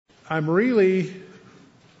I'm really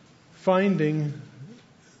finding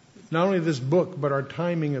not only this book, but our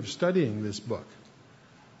timing of studying this book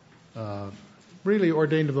really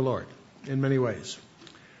ordained of the Lord in many ways.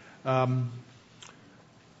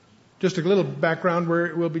 Just a little background.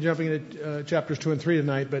 We'll be jumping into chapters 2 and 3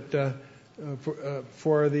 tonight, but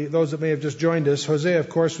for those that may have just joined us, Hosea, of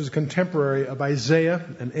course, was a contemporary of Isaiah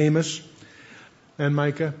and Amos and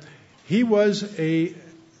Micah. He was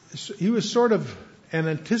sort of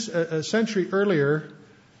a century earlier,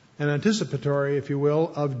 an anticipatory, if you will,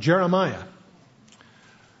 of Jeremiah,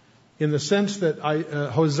 in the sense that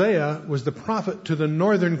Hosea was the prophet to the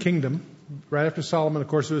northern kingdom. Right after Solomon, of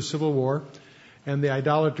course, there was civil war, and the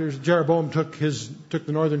idolaters, Jeroboam took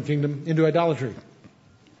the northern kingdom into idolatry,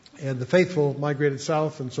 and the faithful migrated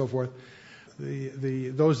south and so forth.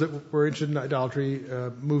 Those that were interested in idolatry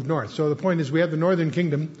moved north. So the point is, we have the northern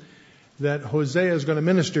kingdom that Hosea is going to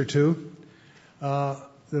minister to.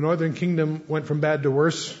 The northern kingdom went from bad to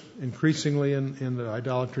worse, increasingly in the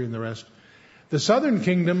idolatry and the rest. The southern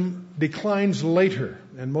kingdom declines later,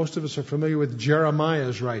 and most of us are familiar with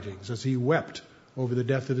Jeremiah's writings as he wept over the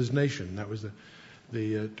death of his nation. That was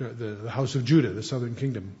the house of Judah, the southern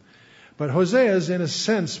kingdom. But Hosea is, in a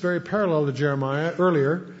sense, very parallel to Jeremiah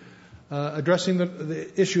earlier, addressing the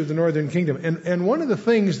issue of the northern kingdom. And one of the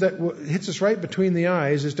things that hits us right between the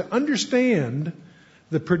eyes is to understand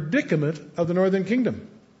the predicament of the northern kingdom,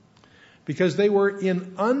 because they were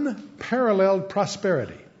in unparalleled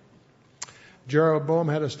prosperity. Jeroboam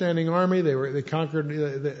had a standing army. They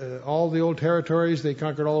conquered all the old territories. They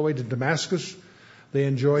conquered all the way to Damascus. They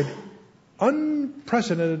enjoyed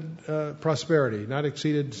unprecedented prosperity, not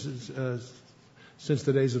exceeded since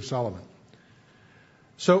the days of Solomon.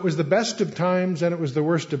 So it was the best of times and it was the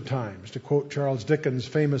worst of times, to quote Charles Dickens'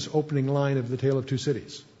 famous opening line of The Tale of Two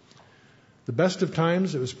Cities. The best of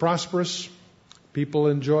times, it was prosperous. People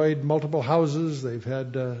enjoyed multiple houses. They've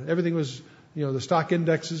had everything was, the stock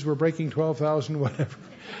indexes were breaking 12,000, whatever.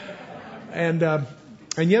 And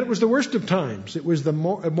yet it was the worst of times. It was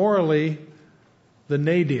morally the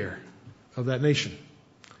nadir of that nation.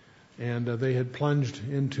 And they had plunged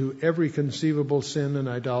into every conceivable sin and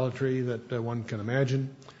idolatry that one can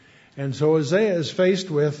imagine. And so Hosea is faced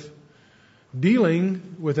with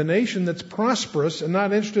dealing with a nation that's prosperous and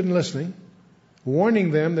not interested in listening, warning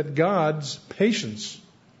them that God's patience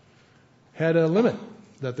had a limit,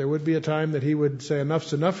 that there would be a time that he would say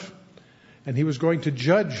enough's enough, and he was going to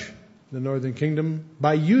judge the northern kingdom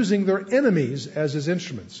by using their enemies as his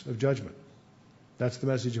instruments of judgment. That's the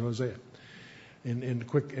message of Hosea in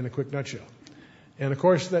a quick nutshell. And of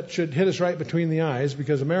course that should hit us right between the eyes,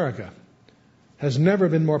 because America has never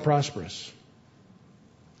been more prosperous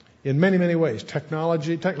in many, many ways,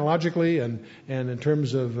 technologically and in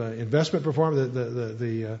terms of investment performance.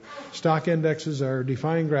 The stock indexes are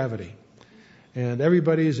defying gravity, and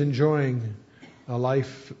everybody is enjoying a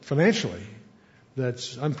life financially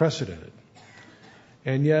that's unprecedented.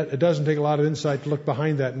 And yet it doesn't take a lot of insight to look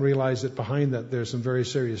behind that and realize that behind that there's some very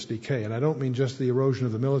serious decay. And I don't mean just the erosion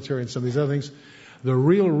of the military and some of these other things. The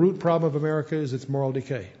real root problem of America is its moral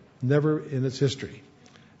decay. Never in its history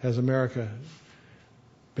has America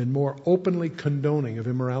been more openly condoning of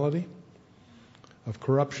immorality, of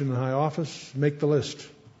corruption in high office. Make the list.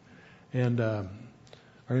 And our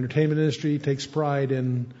entertainment industry takes pride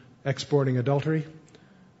in exporting adultery.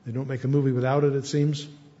 They don't make a movie without it, it seems.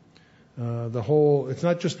 It's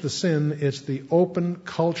not just the sin, it's the open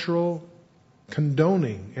cultural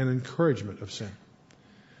condoning and encouragement of sin.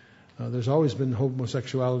 There's always been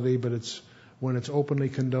homosexuality, but when it's openly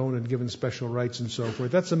condoned and given special rights and so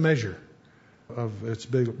forth, that's a measure of its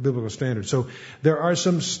biblical standards. So there are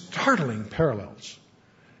some startling parallels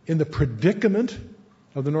in the predicament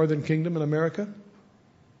of the northern kingdom in America,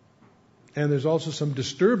 and there's also some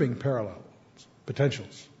disturbing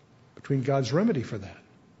potentials between God's remedy for that,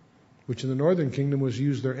 which in the northern kingdom was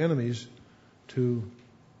use their enemies to,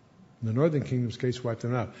 in the northern kingdom's case, wipe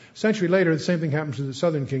them out. A century later, the same thing happens to the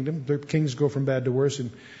southern kingdom. The kings go from bad to worse,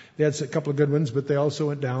 and they had a couple of good ones, but they also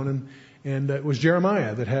went down. And it was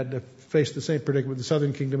Jeremiah that had to face the same predicament with the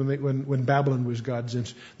southern kingdom when Babylon was God's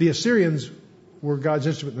instrument. The Assyrians were God's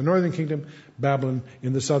instrument in the northern kingdom, Babylon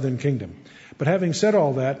in the southern kingdom. But having said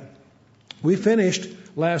all that, we finished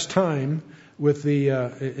last time with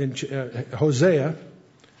Hosea.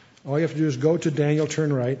 All you have to do is go to Daniel,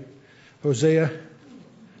 turn right. Hosea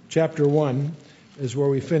chapter 1 is where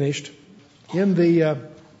we finished. In the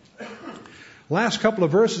last couple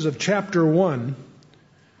of verses of chapter 1,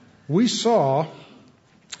 we saw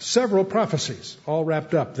several prophecies all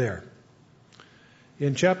wrapped up there.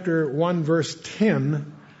 In chapter 1, verse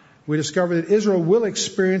 10, We discover that Israel will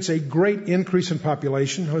experience a great increase in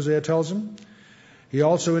population, Hosea tells them. He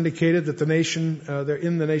also indicated that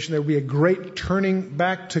in the nation there will be a great turning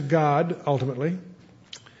back to God, ultimately.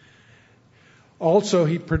 Also,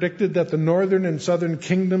 he predicted that the northern and southern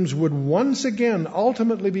kingdoms would once again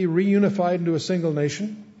ultimately be reunified into a single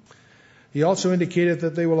nation. He also indicated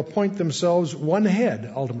that they will appoint themselves one head,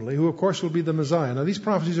 ultimately, who, of course, will be the Messiah. Now, these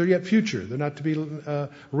prophecies are yet future. They're not to be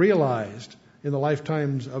realized in the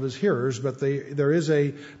lifetimes of his hearers, but there is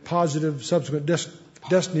a positive subsequent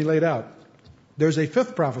destiny laid out. There's a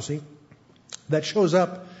fifth prophecy that shows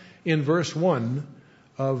up in verse 1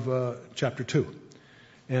 of chapter 2.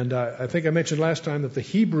 And I think I mentioned last time that the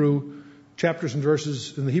Hebrew chapters and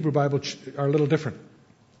verses in the Hebrew Bible are a little different.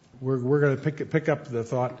 We're going to pick up the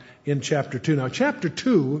thought in chapter 2. Now, chapter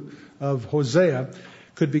 2 of Hosea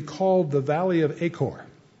could be called the Valley of Achor.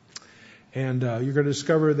 And you're going to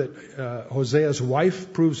discover that Hosea's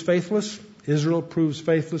wife proves faithless, Israel proves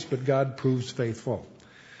faithless, but God proves faithful.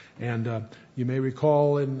 And you may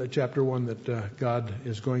recall in chapter 1 that God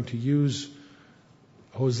is going to use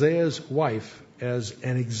Hosea's wife as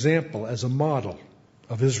an example, as a model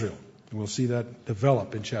of Israel. And we'll see that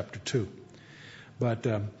develop in chapter 2. But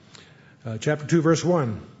chapter 2, verse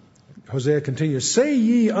 1, Hosea continues, "Say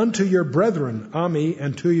ye unto your brethren, Ami,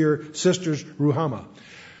 and to your sisters, Ruhamah."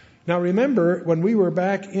 Now remember, when we were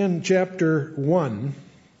back in chapter 1,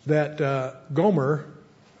 that Gomer,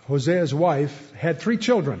 Hosea's wife, had 3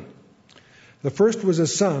 children. The first was a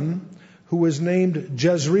son who was named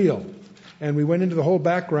Jezreel. And we went into the whole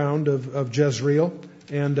background of Jezreel.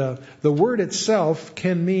 And the word itself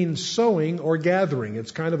can mean sowing or gathering.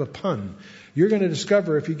 It's kind of a pun. You're going to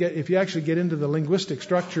discover, if you actually get into the linguistic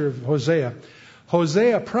structure of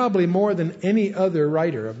Hosea probably more than any other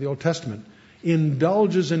writer of the Old Testament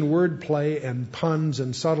indulges in wordplay and puns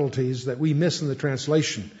and subtleties that we miss in the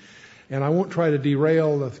translation. And I won't try to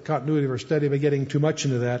derail the continuity of our study by getting too much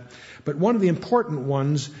into that. But one of the important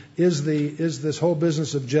ones is this whole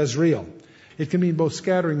business of Jezreel. It can mean both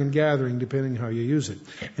scattering and gathering, depending how you use it.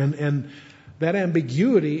 And that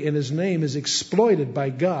ambiguity in his name is exploited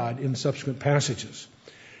by God in subsequent passages.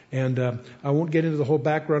 And I won't get into the whole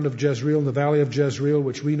background of Jezreel and the Valley of Jezreel,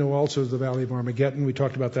 which we know also as the Valley of Armageddon. We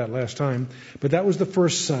talked about that last time. But that was the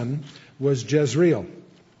first son, was Jezreel.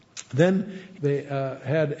 Then they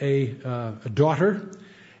had a daughter,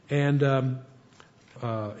 and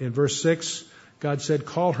in verse 6, God said,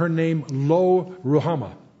 "Call her name Lo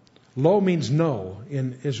Ruhamah." Lo means no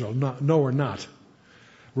in Israel, no or not.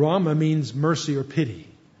 Ruhamah means mercy or pity.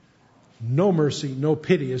 No mercy, no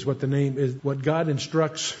pity is what the name is, what God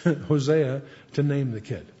instructs Hosea to name the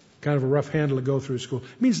kid. Kind of a rough handle to go through school.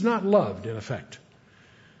 It means not loved, in effect.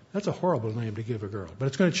 That's a horrible name to give a girl, but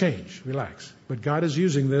it's going to change. Relax. But God is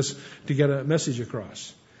using this to get a message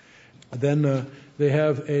across. Then they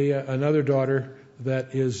have another daughter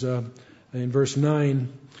that is, in verse 9,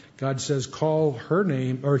 God says, call her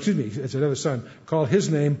name, it's another son, call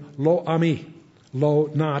his name Lo Ami.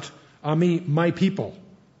 Lo, not. Ami, my people.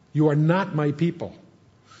 You are not my people.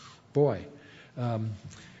 Boy.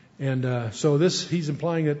 So he's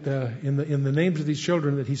implying that in the names of these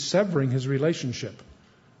children that he's severing his relationship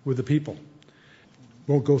with the people.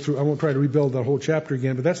 I won't try to rebuild that whole chapter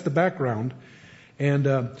again, but that's the background. And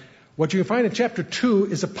what you can find in chapter 2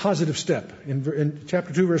 is a positive step. In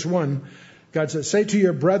chapter 2, verse 1, God says, "Say to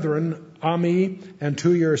your brethren, Ami, and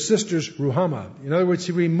to your sisters, Ruhamah." In other words,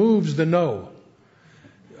 he removes the no.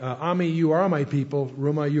 Ami, you are my people.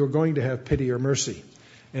 Ruhamah, you are going to have pity or mercy.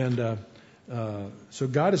 And so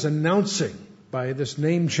God is announcing by this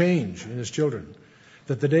name change in his children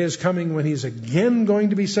that the day is coming when he's again going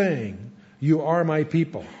to be saying, "You are my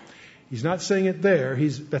people." He's not saying it there.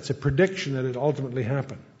 That's a prediction that it ultimately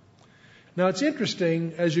happen. Now it's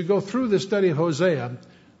interesting, as you go through the study of Hosea,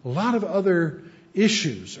 a lot of other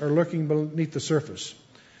issues are lurking beneath the surface.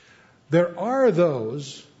 There are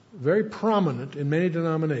those very prominent in many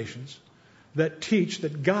denominations that teach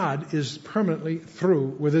that God is permanently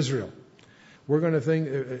through with Israel. We're going to think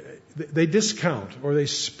they discount or they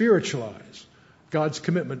spiritualize God's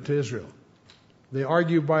commitment to Israel. They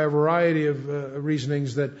argue by a variety of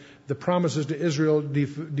reasonings that the promises to Israel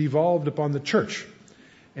devolved upon the church.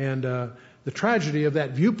 And the tragedy of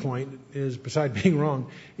that viewpoint is, beside being wrong,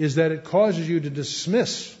 is that it causes you to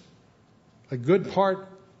dismiss a good part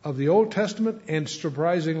of the Old Testament and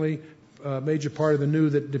surprisingly a major part of the New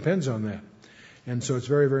that depends on that. And so it's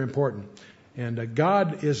very, very important. And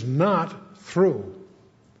God is not through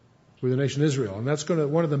with the nation Israel. And that's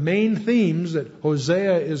one of the main themes that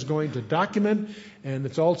Hosea is going to document, and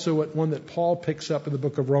it's also one that Paul picks up in the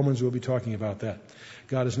book of Romans. We'll be talking about that.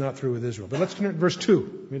 God is not through with Israel. But let's turn to verse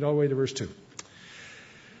 2. Read all the way to verse 2.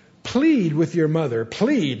 Plead with your mother,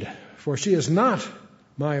 plead, for she is not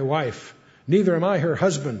my wife, neither am I her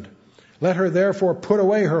husband. Let her therefore put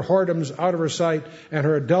away her whoredoms out of her sight and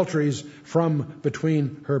her adulteries from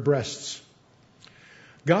between her breasts.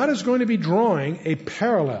 God is going to be drawing a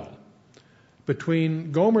parallel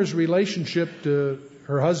between Gomer's relationship to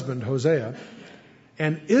her husband, Hosea,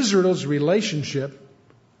 and Israel's relationship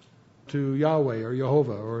to Yahweh or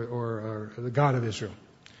Jehovah or the God of Israel.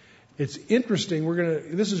 It's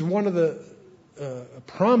interesting. This is one of the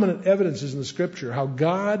prominent evidences in the Scripture how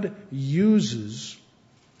God uses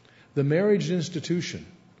the marriage institution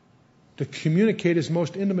to communicate His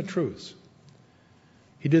most intimate truths.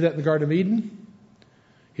 He did that in the Garden of Eden.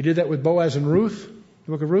 He did that with Boaz and Ruth,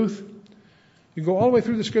 the book of Ruth. You go all the way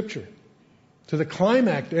through the Scripture to the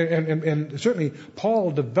climax, and certainly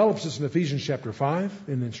Paul develops this in Ephesians chapter 5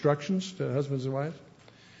 in instructions to husbands and wives.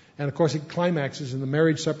 And of course it climaxes in the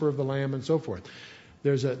marriage supper of the Lamb and so forth.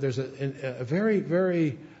 There's a very,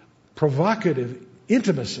 very provocative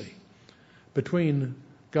intimacy between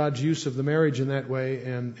God's use of the marriage in that way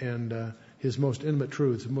and His most intimate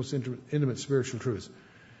truths, His most intimate spiritual truths.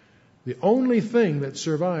 The only thing that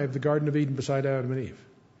survived the Garden of Eden beside Adam and Eve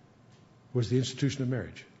was the institution of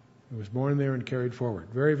marriage. It was born there and carried forward.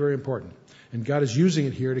 Very, very important. And God is using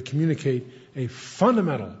it here to communicate a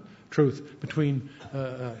fundamental truth between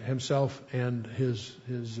Himself and His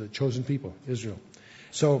chosen people, Israel.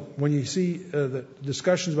 So when you see the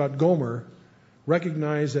discussions about Gomer,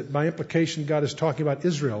 recognize that by implication God is talking about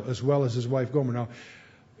Israel as well as his wife Gomer. Now,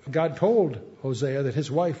 God told Hosea that his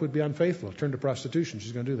wife would be unfaithful, turn to prostitution.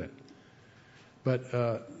 She's going to do that. But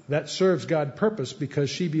that serves God's purpose because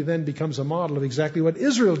she then becomes a model of exactly what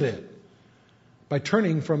Israel did by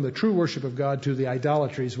turning from the true worship of God to the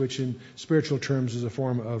idolatries, which in spiritual terms is a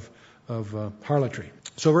form of harlotry.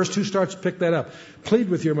 So verse 2 starts to pick that up. Plead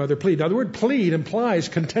with your mother, plead. Now the word plead implies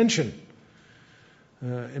contention.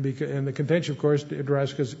 And the contention, of course,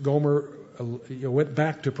 derives because Gomer went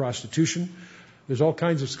back to prostitution. There's all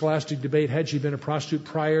kinds of scholastic debate. Had she been a prostitute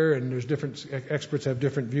prior? And there's different experts have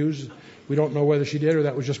different views. We don't know whether she did or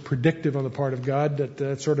that was just predictive on the part of God.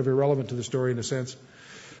 That's sort of irrelevant to the story in a sense.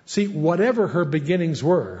 See, whatever her beginnings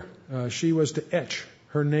were, she was to etch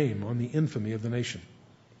her name on the infamy of the nation.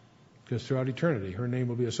 Because throughout eternity, her name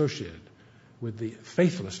will be associated with the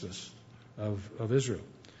faithlessness of Israel.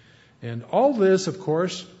 And all this, of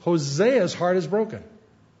course, Hosea's heart is broken.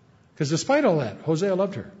 Because despite all that, Hosea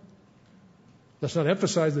loved her. Let's not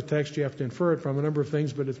emphasize the text. You have to infer it from a number of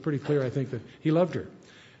things, but it's pretty clear, I think, that he loved her.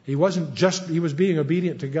 He was being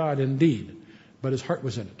obedient to God indeed, but his heart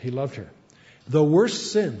was in it. He loved her. The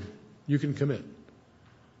worst sin you can commit.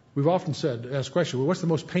 We've often asked the question, well, what's the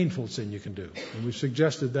most painful sin you can do? And we've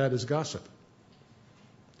suggested that as gossip.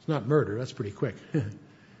 It's not murder. That's pretty quick.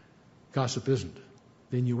 Gossip isn't.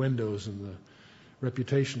 The innuendos and the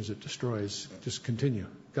reputations it destroys just continue.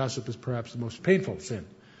 Gossip is perhaps the most painful sin.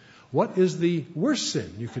 What is the worst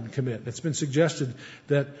sin you can commit? It's been suggested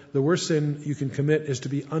that the worst sin you can commit is to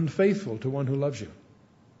be unfaithful to one who loves you.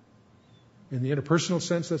 In the interpersonal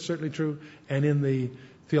sense, that's certainly true. And in the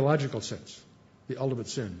theological sense, the ultimate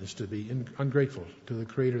sin is to be ungrateful to the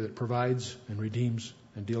Creator that provides and redeems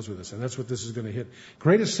and deals with us. And that's what this is going to hit.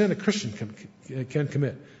 Greatest sin a Christian can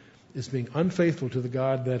commit is being unfaithful to the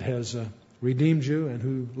God that has redeemed you and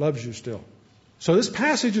who loves you still. So this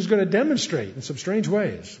passage is going to demonstrate in some strange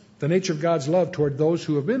ways the nature of God's love toward those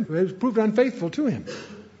who have proved unfaithful to Him.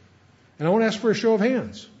 And I want to ask for a show of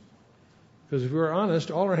hands. Because if we were honest,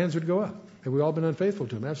 all our hands would go up. Have we all been unfaithful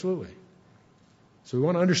to Him? Absolutely. So we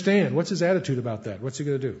want to understand, what's His attitude about that? What's He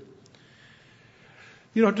going to do?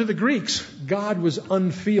 You know, to the Greeks, God was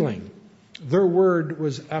unfeeling. Their word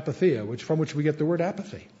was apatheia, from which we get the word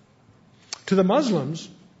apathy. To the Muslims,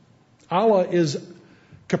 Allah is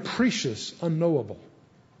capricious, unknowable.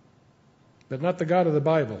 But not the God of the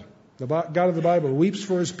Bible. The God of the Bible weeps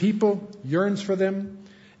for His people, yearns for them,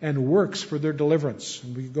 and works for their deliverance.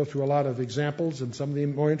 And we could go through a lot of examples, and some of the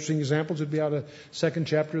more interesting examples would be out of the 2nd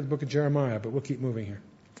chapter of the book of Jeremiah, but we'll keep moving here.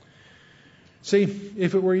 See,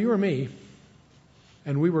 if it were you or me,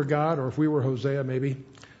 and we were God, or if we were Hosea maybe,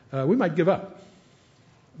 we might give up.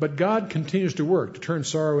 But God continues to work, to turn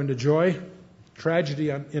sorrow into joy, tragedy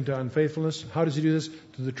into unfaithfulness. How does He do this?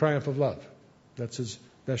 Through the triumph of love. That's His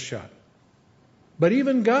best shot. But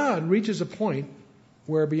even God reaches a point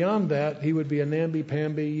where beyond that, He would be a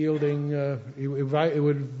namby-pamby, yielding, it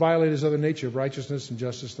would violate His other nature of righteousness and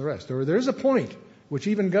justice and the rest. There is a point which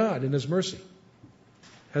even God, in His mercy,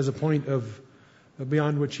 has a point of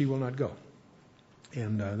beyond which He will not go.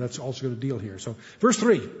 And that's also the deal here. So, verse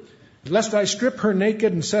 3, lest I strip her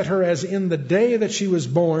naked and set her as in the day that she was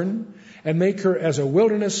born, and make her as a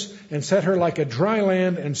wilderness, and set her like a dry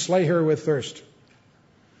land, and slay her with thirst.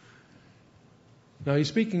 Now he's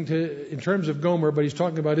speaking in terms of Gomer, but he's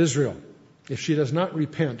talking about Israel. If she does not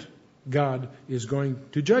repent, God is going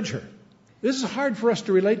to judge her. This is hard for us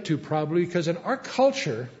to relate to probably because in our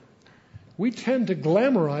culture, we tend to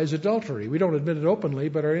glamorize adultery. We don't admit it openly,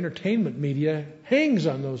 but our entertainment media hangs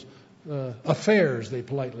on those affairs, they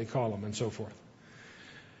politely call them, and so forth.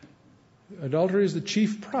 Adultery is the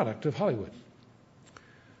chief product of Hollywood.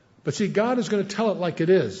 But see, God is going to tell it like it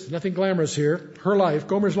is. Nothing glamorous here. Her life,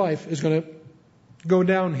 Gomer's life, is going to go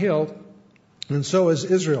downhill, and so is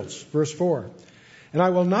Israel's. Verse 4. And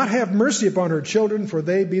I will not have mercy upon her children, for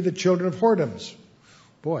they be the children of whoredoms.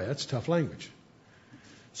 Boy, that's tough language.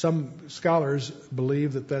 Some scholars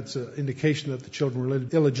believe that that's an indication that the children were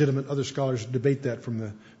illegitimate. Other scholars debate that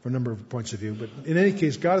from a number of points of view. But in any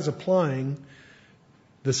case, God is applying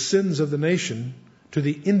the sins of the nation to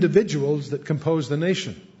the individuals that compose the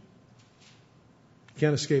nation.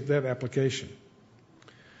 Can't escape that application.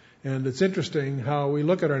 And it's interesting how we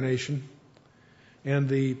look at our nation, and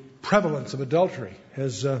the prevalence of adultery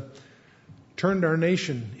has turned our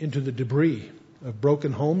nation into the debris of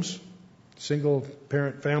broken homes,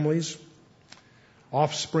 single-parent families,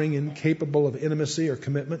 offspring incapable of intimacy or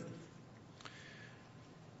commitment.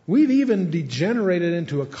 We've even degenerated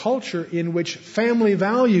into a culture in which family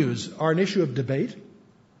values are an issue of debate.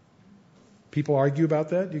 People argue about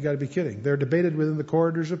that? You've got to be kidding. They're debated within the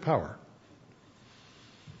corridors of power.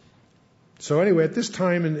 So anyway, at this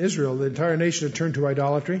time in Israel, the entire nation had turned to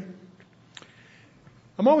idolatry.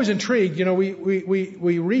 I'm always intrigued. You know,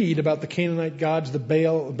 we read about the Canaanite gods, the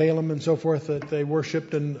Balaam and so forth, that they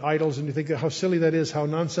worshipped and idols, and you think how silly that is, how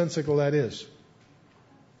nonsensical that is.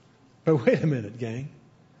 But wait a minute, gang.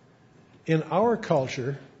 In our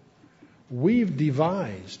culture, we've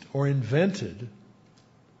devised or invented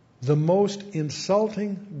the most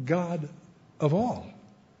insulting God of all.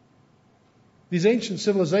 These ancient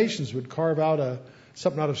civilizations would carve out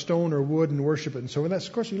something out of stone or wood and worship it. And so,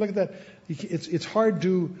 of course, you look at that, it's hard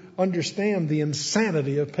to understand the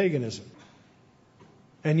insanity of paganism.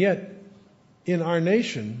 And yet, in our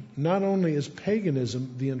nation, not only is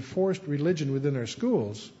paganism the enforced religion within our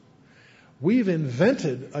schools, we've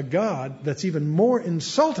invented a God that's even more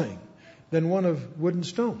insulting than one of wood and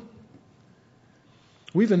stone.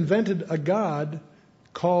 We've invented a God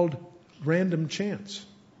called random chance.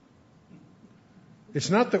 It's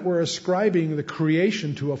not that we're ascribing the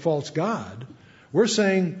creation to a false God. We're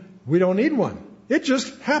saying we don't need one. It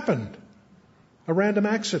just happened. A random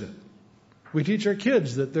accident. We teach our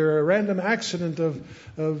kids that they're a random accident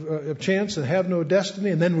of chance and have no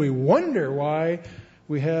destiny, and then we wonder why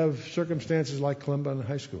we have circumstances like Columbine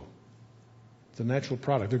High School. It's a natural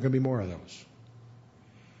product. There are going to be more of those.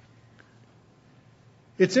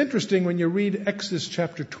 It's interesting when you read Exodus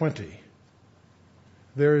chapter 20.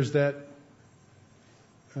 There is that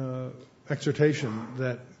exhortation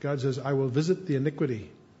that God says, I will visit the iniquity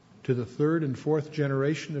to the third and fourth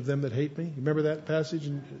generation of them that hate me. You remember that passage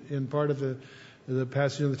in part of the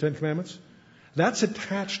passage of the Ten Commandments? That's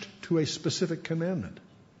attached to a specific commandment.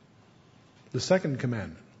 The second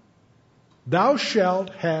commandment. Thou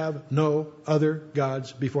shalt have no other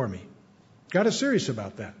gods before me. God is serious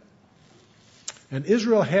about that. And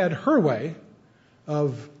Israel had her way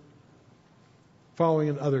of following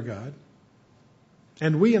another God.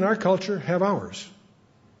 And we in our culture have ours.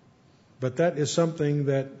 But that is something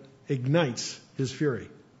that ignites His fury,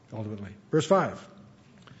 ultimately. Verse 5.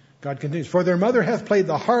 God continues, for their mother hath played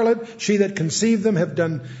the harlot, she that conceived them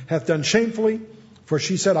hath done shamefully. For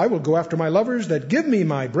she said, I will go after my lovers that give me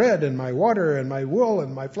my bread and my water and my wool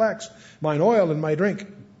and my flax, mine oil and my drink.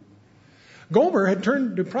 Gomer had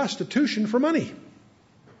turned to prostitution for money.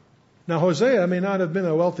 Now, Hosea may not have been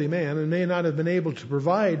a wealthy man and may not have been able to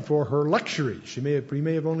provide for her luxuries. He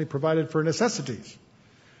may have only provided for necessities.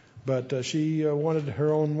 But she wanted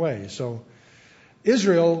her own way. So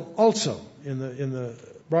Israel also, in the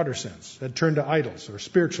broader sense, had turned to idols or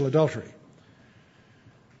spiritual adultery.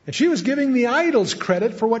 And she was giving the idols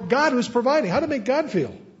credit for what God was providing. How to make God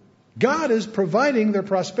feel? God is providing their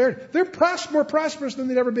prosperity. They're more prosperous than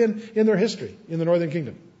they'd ever been in their history in the northern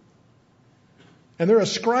kingdom. And they're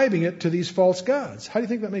ascribing it to these false gods. How do you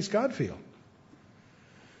think that makes God feel?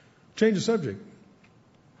 Change the subject.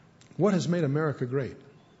 What has made America great?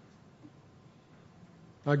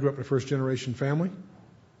 I grew up in a first-generation family.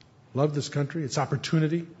 Loved this country, its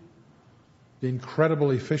opportunity. the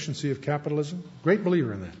incredible efficiency of capitalism. Great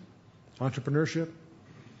believer in that. Entrepreneurship,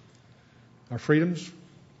 our freedoms,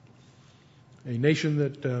 a nation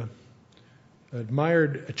that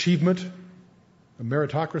admired achievement, a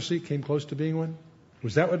meritocracy, came close to being one.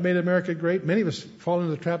 Was that what made America great? Many of us fall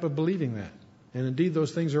into the trap of believing that. And indeed,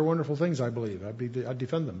 those things are wonderful things, I believe. I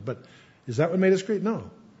defend them. But is that what made us great? No.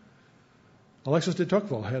 Alexis de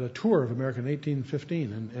Tocqueville had a tour of America in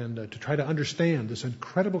 1815 and to try to understand this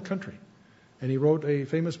incredible country. And he wrote a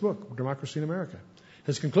famous book, Democracy in America.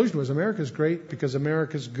 His conclusion was America's great because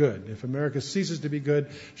America's good. If America ceases to be good,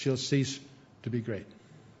 she'll cease to be great.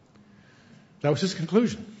 That was his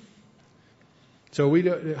conclusion. So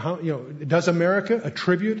does America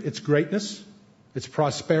attribute its greatness, its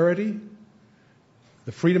prosperity,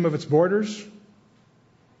 the freedom of its borders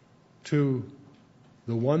to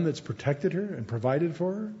the one that's protected her and provided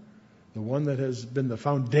for her? The one that has been the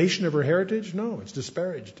foundation of her heritage? No, it's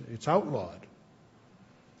disparaged. It's outlawed.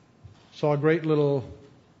 Saw a great little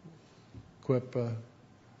quip.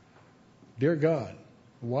 Dear God,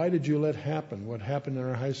 why did you let happen what happened in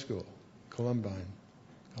our high school, Columbine,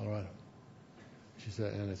 Colorado? She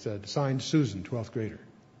said, and it said, signed Susan, 12th grader.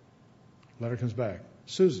 Letter comes back.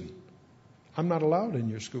 Susan, I'm not allowed in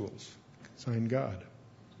your schools. Signed God.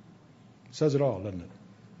 Says it all, doesn't it?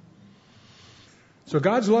 So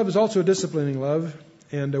God's love is also a disciplining love,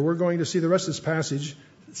 and we're going to see the rest of this passage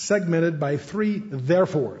segmented by 3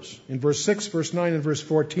 therefores. In verse 6, verse 9, and verse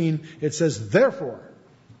 14, it says, therefore.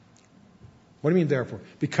 What do you mean, therefore?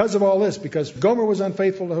 Because of all this, because Gomer was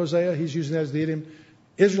unfaithful to Hosea, he's using that as the idiom.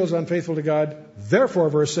 Israel is unfaithful to God. Therefore,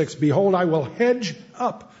 verse 6, behold, I will hedge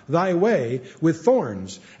up thy way with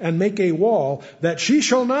thorns and make a wall that she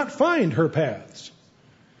shall not find her paths.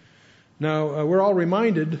 Now, we're all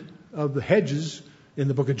reminded of the hedges in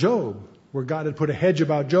the book of Job, where God had put a hedge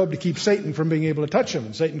about Job to keep Satan from being able to touch him,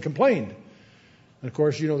 and Satan complained. And of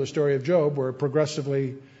course, you know the story of Job, where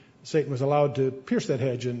progressively Satan was allowed to pierce that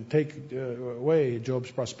hedge and take away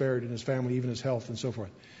Job's prosperity and his family, even his health and so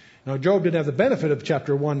forth. Now, Job didn't have the benefit of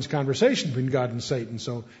chapter 1's conversation between God and Satan,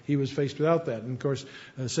 so he was faced without that. And of course,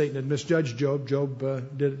 Satan had misjudged Job. Job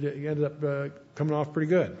ended up coming off pretty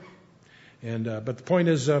good. But the point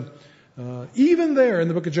is, even there in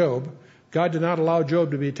the book of Job, God did not allow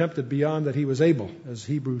Job to be tempted beyond that he was able, as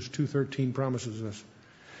Hebrews 2:13 promises us.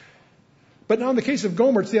 But now in the case of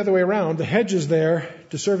Gomer, it's the other way around. The hedge is there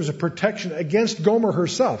to serve as a protection against Gomer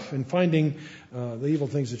herself in finding the evil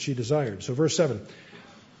things that she desired. So verse 7.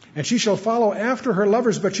 And she shall follow after her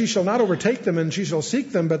lovers, but she shall not overtake them, and she shall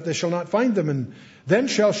seek them, but they shall not find them. And then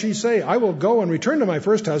shall she say, I will go and return to my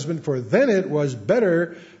first husband, for then it was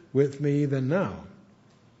better with me than now.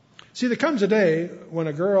 See, there comes a day when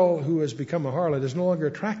a girl who has become a harlot is no longer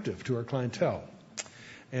attractive to her clientele,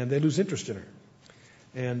 and they lose interest in her.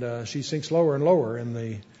 And she sinks lower and lower in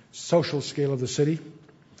the social scale of the city,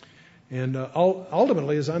 and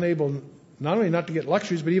ultimately is unable not only not to get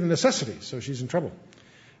luxuries, but even necessities. So she's in trouble,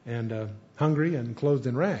 and hungry and clothed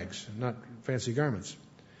in rags, not fancy garments.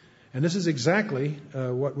 And this is exactly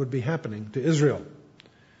what would be happening to Israel.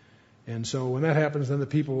 And so when that happens, then the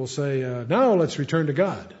people will say, now let's return to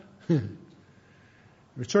God.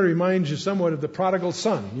 It sort of reminds you somewhat of the prodigal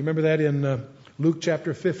son. You remember that in Luke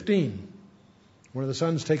chapter 15. One of the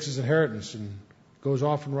sons takes his inheritance and goes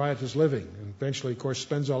off in riotous living. And eventually, of course,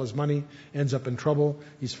 spends all his money, ends up in trouble.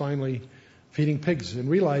 He's finally feeding pigs and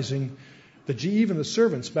realizing that even the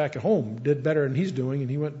servants back at home did better than he's doing, and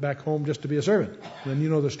he went back home just to be a servant. And you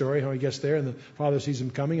know the story, how he gets there, and the father sees him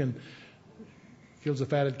coming and kills a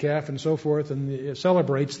fatted calf and so forth, and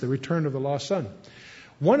celebrates the return of the lost son.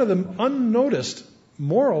 One of the unnoticed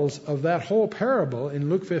morals of that whole parable in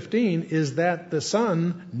Luke 15 is that the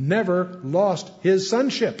son never lost his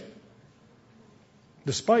sonship,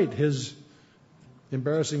 despite his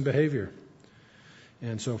embarrassing behavior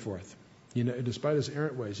and so forth. Despite his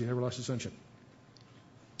errant ways, he never lost his sonship.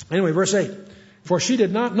 Anyway, verse 8. For she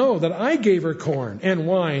did not know that I gave her corn and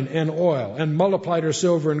wine and oil and multiplied her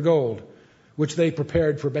silver and gold, which they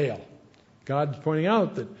prepared for Baal. God's pointing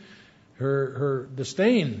out that her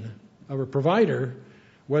disdain of her provider,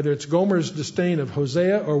 whether it's Gomer's disdain of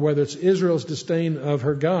Hosea or whether it's Israel's disdain of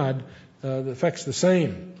her God, the effect's the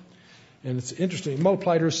same. And it's interesting.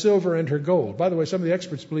 Multiplied her silver and her gold. By the way, some of the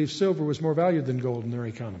experts believe silver was more valued than gold in their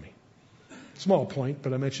economy. Small point,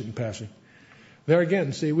 but I mentioned it in passing. There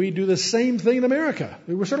again, see, we do the same thing in America.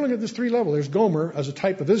 We're sort of looking at this 3 level. There's Gomer as a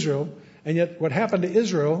type of Israel, and yet what happened to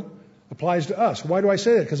Israel applies to us. Why do I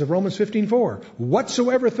say that? Because of Romans 15:4.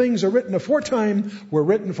 Whatsoever things are written aforetime were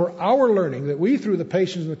written for our learning, that we through the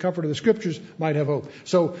patience and the comfort of the Scriptures might have hope.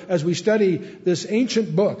 So as we study this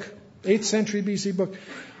ancient book, 8th century BC book,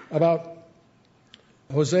 about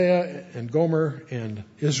Hosea and Gomer and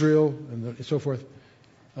Isreal and so forth,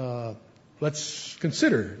 let's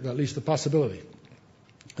consider at least the possibility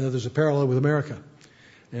that there's a parallel with America.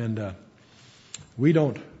 And we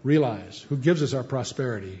don't realize who gives us our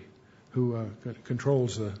prosperity, who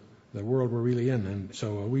controls the world we're really in. And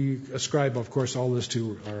so we ascribe, of course, all this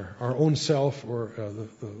to our own self, or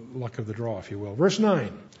the luck of the draw, if you will. Verse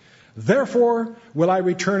 9, therefore will I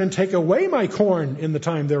return and take away my corn in the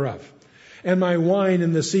time thereof, and my wine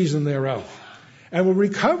in the season thereof, and will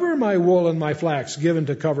recover my wool and my flax given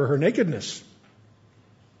to cover her nakedness.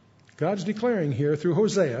 God's declaring here through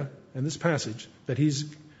Hosea and this passage that he's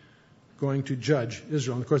going to judge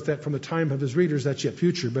Israel. And of course, that from the time of his readers, that's yet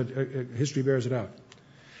future, but history bears it out.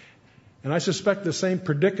 And I suspect the same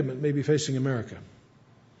predicament may be facing America.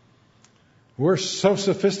 We're so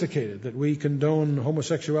sophisticated that we condone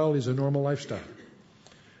homosexuality as a normal lifestyle.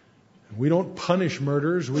 We don't punish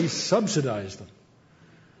murderers, we subsidize them.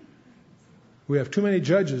 We have too many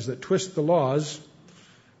judges that twist the laws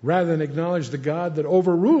rather than acknowledge the God that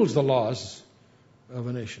overrules the laws of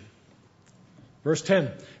a nation. Verse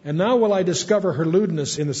 10, and now will I discover her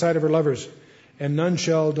lewdness in the sight of her lovers, and none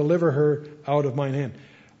shall deliver her out of mine hand.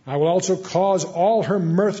 I will also cause all her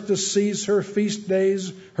mirth to cease, her feast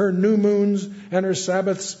days, her new moons, and her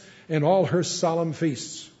Sabbaths, and all her solemn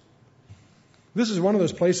feasts. This is one of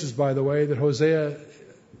those places, by the way, that Hosea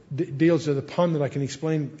deals with a pun that I can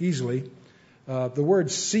explain easily. The word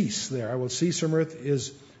cease there, I will cease her mirth,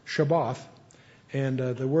 is Shabbath, and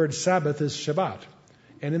the word Sabbath is Shabbat.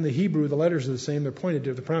 And in the Hebrew, the letters are the same, they're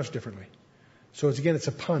pronounced differently. So it's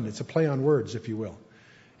a pun, it's a play on words, if you will.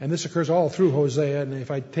 And this occurs all through Hosea, and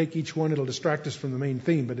if I take each one, it'll distract us from the main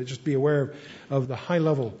theme, but just be aware of the high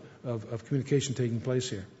level of communication taking place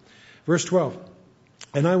here. Verse 12,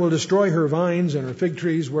 and I will destroy her vines and her fig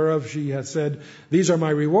trees, whereof she hath said, these are my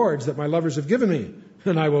rewards that my lovers have given me,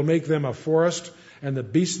 and I will make them a forest, and the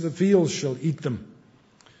beasts of the fields shall eat them.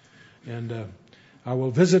 And I will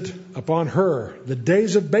visit upon her the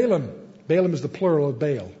days of Balaam. Balaam is the plural of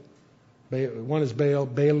Baal. One is Baal,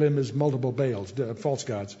 Baalim is multiple Baals, false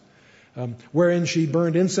gods. Wherein she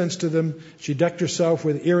burned incense to them, she decked herself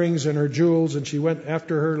with earrings and her jewels, and she went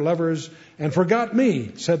after her lovers and forgot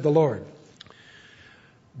me, said the Lord.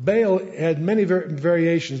 Baal had many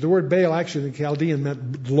variations. The word Baal actually in Chaldean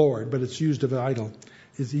meant Lord, but it's used of an idol.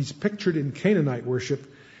 He's pictured in Canaanite worship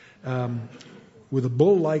with a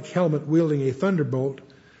bull-like helmet wielding a thunderbolt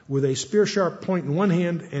with a spear-sharp point in one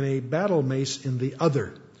hand and a battle mace in the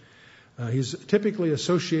other. He's typically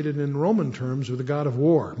associated in Roman terms with the god of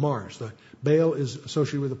war, Mars. The Baal is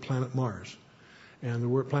associated with the planet Mars. And the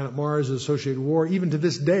word planet Mars is associated with war. Even to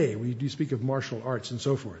this day, we do speak of martial arts and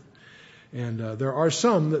so forth. And there are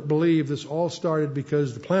some that believe this all started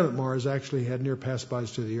because the planet Mars actually had near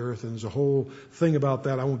pass-bys to the Earth. And there's a whole thing about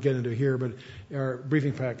that I won't get into here, but our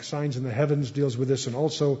briefing pack, Signs in the Heavens, deals with this. And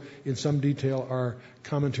also, in some detail, our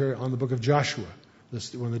commentary on the book of Joshua,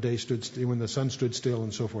 when the sun stood still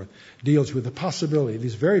and so forth, deals with the possibility,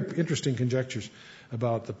 these very interesting conjectures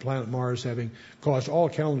about the planet Mars having caused all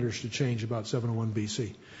calendars to change about 701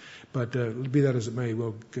 BC. But be that as it may,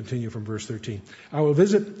 we'll continue from verse 13. I will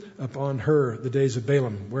visit upon her the days of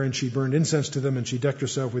Balaam, wherein she burned incense to them, and she decked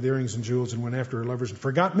herself with earrings and jewels, and went after her lovers, and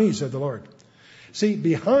forgot me, said the Lord. See,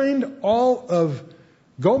 behind all of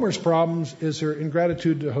Gomer's problems is her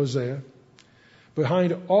ingratitude to Hosea.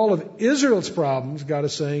 Behind all of Israel's problems, God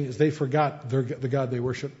is saying, is they forgot the God they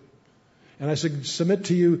worship. And I submit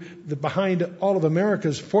to you that behind all of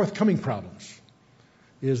America's forthcoming problems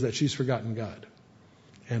is that she's forgotten God.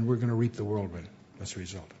 And we're going to reap the whirlwind as a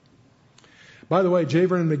result. By the way, J.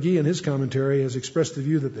 Vernon McGee in his commentary has expressed the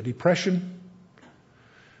view that the Depression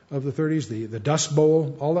of the 30s, the Dust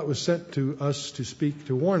Bowl, all that was sent to us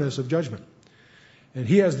to warn us of judgment. And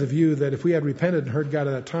he has the view that if we had repented and heard God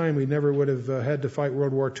at that time, we never would have had to fight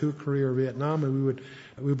World War II, Korea, or Vietnam, and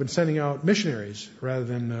we've been sending out missionaries rather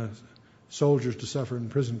than soldiers to suffer in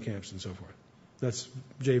prison camps and so forth. That's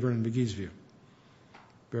J. Vernon McGee's view.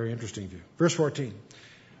 Very interesting view. Verse 14.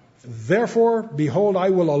 Therefore, behold,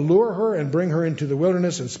 I will allure her and bring her into the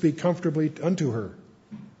wilderness and speak comfortably unto her.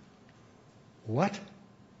 What?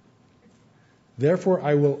 Therefore,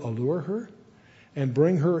 I will allure her and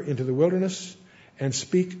bring her into the wilderness and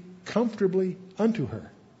speak comfortably unto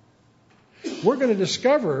her. We're going to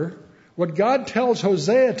discover what God tells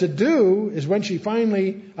Hosea to do is when she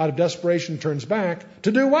finally, out of desperation, turns back,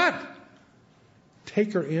 to do what?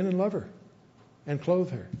 Take her in and love her and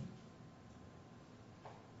clothe her.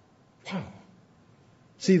 Wow.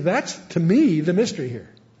 See, that's, to me, the mystery here.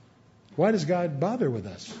 Why does God bother with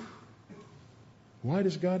us? Why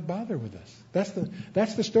does God bother with us?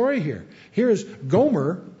 That's the story here. Here is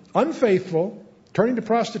Gomer, unfaithful, turning to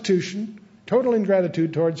prostitution, total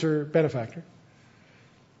ingratitude towards her benefactor.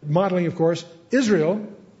 Modeling, of course, Israel,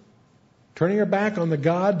 turning her back on the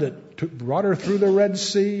God that brought her through the Red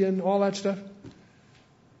Sea and all that stuff.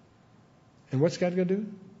 And what's God going to do?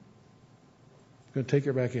 He's going to take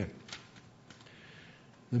her back in.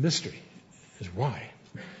 The mystery is why.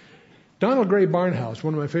 Donald Gray Barnhouse,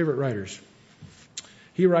 one of my favorite writers,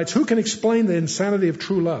 he writes, who can explain the insanity of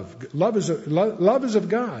true love? Love is of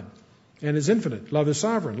God and is infinite. Love is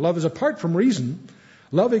sovereign. Love is apart from reason.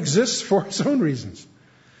 Love exists for its own reasons.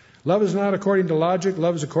 Love is not according to logic.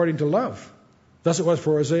 Love is according to love. Thus it was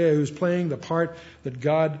for Hosea, who's playing the part that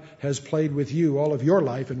God has played with you all of your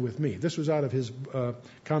life and with me. This was out of his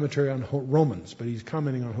commentary on Romans, but he's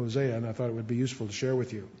commenting on Hosea, and I thought it would be useful to share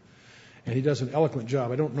with you. And he does an eloquent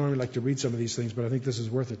job. I don't normally like to read some of these things, but I think this is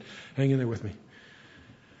worth it. Hang in there with me.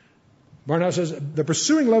 Barnhouse says, the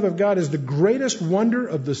pursuing love of God is the greatest wonder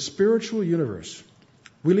of the spiritual universe.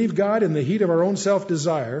 We leave God in the heat of our own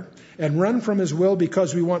self-desire and run from His will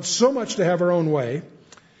because we want so much to have our own way.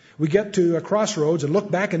 We get to a crossroads and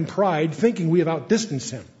look back in pride, thinking we have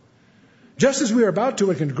outdistanced Him. Just as we are about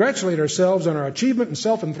to congratulate ourselves on our achievement and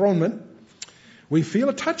self-enthronement, we feel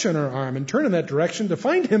a touch on our arm and turn in that direction to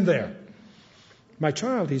find Him there. My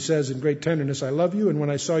child, he says in great tenderness, I love you, and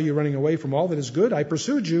when I saw you running away from all that is good, I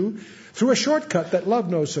pursued you through a shortcut that love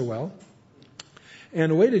knows so well,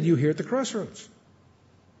 and awaited you here at the crossroads.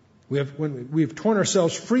 We've torn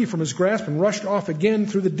ourselves free from His grasp and rushed off again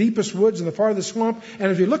through the deepest woods and the farthest swamp,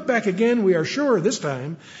 and if we look back again, we are sure this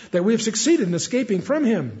time that we have succeeded in escaping from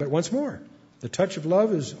Him. But once more, the touch of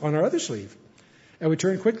love is on our other sleeve, and we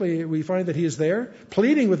turn quickly, we find that He is there,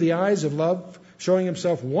 pleading with the eyes of love, showing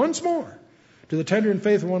Himself once more to the tender and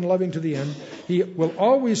faithful one, loving to the end. He will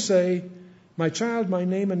always say, my child, my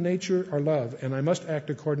name and nature are love, and I must act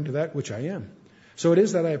according to that which I am. So it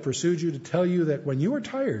is that I have pursued you to tell you that when you are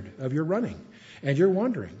tired of your running and your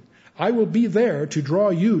wandering, I will be there to draw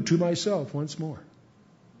you to myself once more.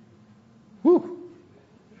 Whew.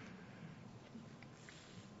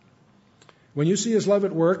 When you see His love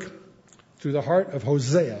at work through the heart of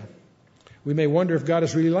Hosea, we may wonder if God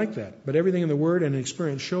is really like that, but everything in the Word and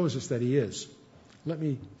experience shows us that He is. Let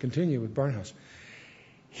me continue with Barnhouse.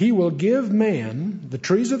 He will give man the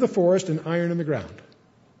trees of the forest and iron in the ground.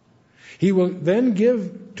 He will then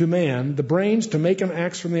give to man the brains to make an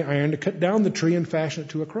axe from the iron, to cut down the tree and fashion it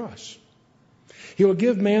to a cross. He will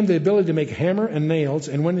give man the ability to make hammer and nails,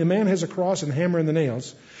 and when the man has a cross and hammer and the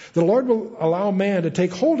nails, the Lord will allow man to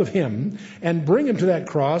take hold of him and bring him to that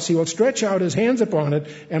cross. He will stretch out His hands upon it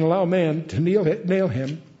and allow man to nail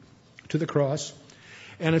him to the cross.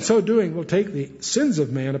 And in so doing, will take the sins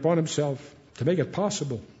of man upon Himself to make it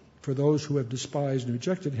possible for those who have despised and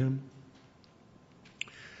rejected Him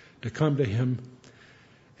to come to Him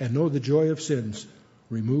and know the joy of sins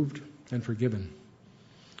removed and forgiven,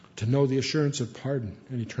 to know the assurance of pardon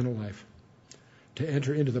and eternal life, to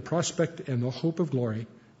enter into the prospect and the hope of glory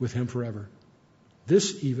with Him forever.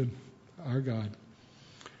 This even our God,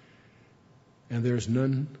 and there is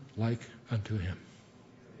none like unto Him.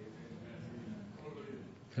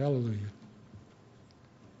 Hallelujah.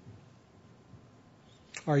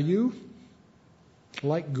 Are you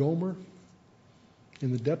like Gomer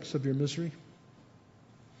in the depths of your misery?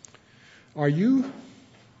 Are you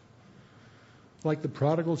like the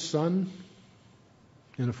prodigal son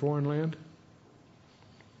in a foreign land?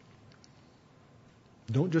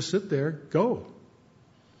 Don't just sit there. Go.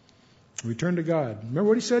 Return to God. Remember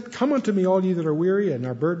what He said? Come unto me, all ye that are weary and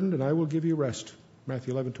are burdened, and I will give you rest.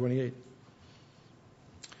 Matthew 11:28.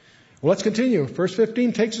 Well, let's continue. Verse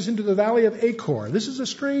 15 takes us into the valley of Achor. This is a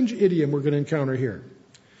strange idiom we're going to encounter here.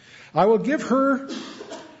 I will give her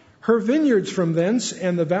vineyards from thence,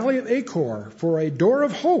 and the valley of Achor for a door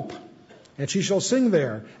of hope. And she shall sing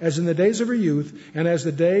there, as in the days of her youth, and as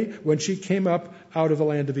the day when she came up out of the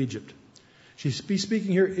land of Egypt. She's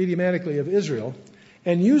speaking here idiomatically of Israel,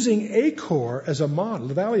 and using Achor as a model.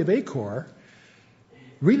 The valley of Achor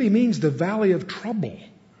really means the valley of trouble.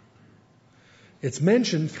 It's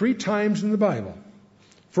mentioned 3 times in the Bible.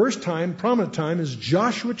 First time, prominent time, is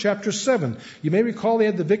Joshua chapter 7. You may recall they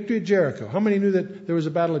had the victory at Jericho. How many knew that there was a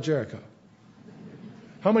battle at Jericho?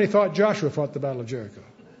 How many thought Joshua fought the battle of Jericho?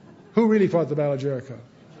 Who really fought the battle of Jericho?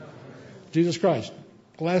 Jesus Christ.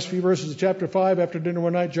 The last few verses of chapter 5, after dinner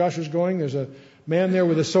one night, Joshua's going. There's a man there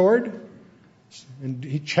with a sword. And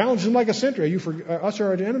he challenged him like a sentry. Are you for us or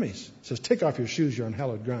our enemies? He says, take off your shoes, you're on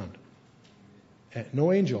hallowed ground. And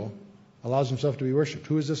no angel allows himself to be worshipped.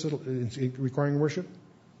 Who is this requiring worship?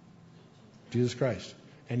 Jesus Christ.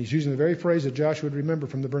 And he's using the very phrase that Joshua would remember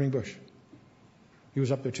from the burning bush. He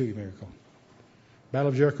was up there too, you may recall. Battle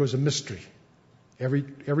of Jericho is a mystery.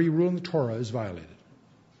 Every rule in the Torah is violated.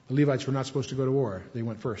 The Levites were not supposed to go to war. They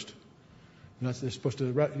went first. They're supposed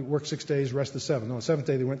to work 6 days, rest the 7th. No, the 7th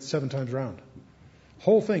day they went 7 times around.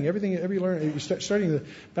 Whole thing, everything, starting the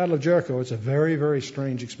Battle of Jericho, it's a very, very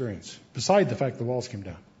strange experience. Beside the fact the walls came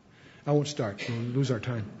down. I won't start. We'll lose our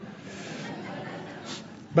time.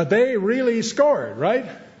 But they really scored, right?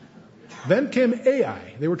 Then came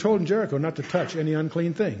Ai. They were told in Jericho not to touch any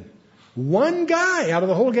unclean thing. One guy out of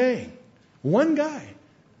the whole gang. One guy.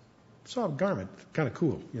 Saw a garment, kind of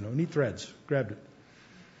cool, neat threads. Grabbed it.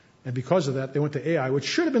 And because of that, they went to Ai, which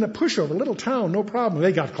should have been a pushover, a little town, no problem.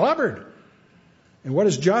 They got clobbered. And what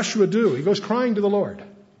does Joshua do? He goes crying to the Lord.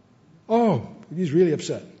 Oh, he's really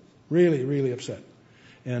upset. Really, really upset.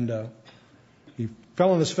 And he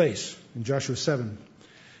fell on his face in Joshua 7.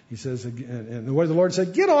 He says, and the word of the Lord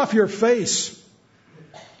said, get off your face.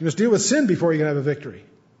 You must deal with sin before you can have a victory.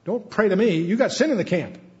 Don't pray to me. You got sin in the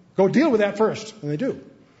camp. Go deal with that first. And they do.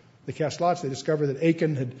 They cast lots. They discovered that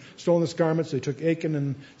Achan had stolen his garments. They took Achan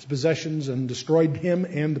and his possessions and destroyed him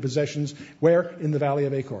and the possessions. Where? In the valley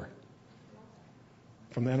of Achor.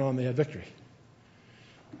 From then on, they had victory.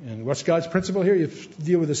 And what's God's principle here? You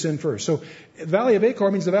deal with the sin first. So, valley of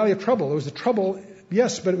Achor means the valley of trouble. It was the trouble,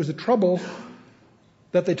 yes, but it was the trouble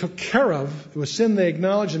that they took care of. It was sin they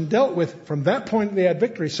acknowledged and dealt with. From that point, they had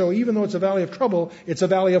victory. So even though it's a valley of trouble, it's a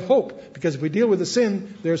valley of hope. Because if we deal with the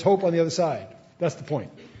sin, there's hope on the other side. That's the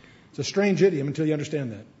point. It's a strange idiom until you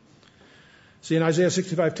understand that. See, in Isaiah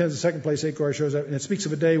 65:10, the second place Achor shows up, and it speaks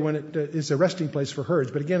of a day when it is a resting place for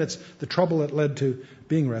herds. But again, it's the trouble that led to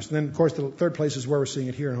being rest. And then, of course, the third place is where we're seeing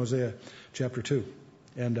it here in Hosea chapter 2.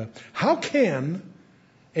 And how can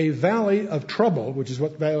a valley of trouble, which is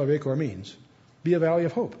what the valley of Achor means, be a valley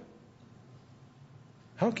of hope?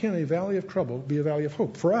 How can a valley of trouble be a valley of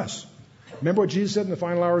hope for us? Remember what Jesus said in the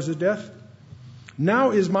final hours of death?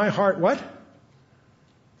 Now is my heart what?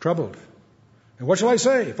 Troubled. And what shall I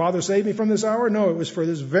say? Father, save me from this hour? No, it was for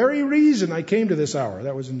this very reason I came to this hour.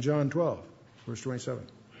 That was in John 12, verse 27.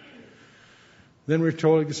 Then we're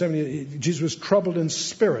told Jesus was troubled in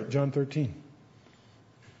spirit, John 13.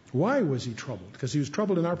 Why was he troubled? Because he was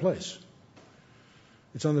troubled in our place.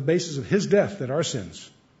 It's on the basis of his death that our sins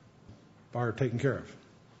are taken care of.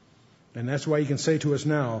 And that's why he can say to us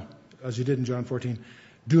now, as he did in John 14,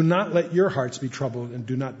 do not let your hearts be troubled and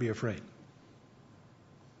do not be afraid.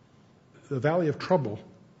 The valley of trouble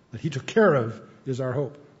that he took care of is our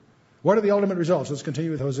hope. What are the ultimate results? Let's continue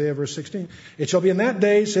with Hosea verse 16. It shall be in that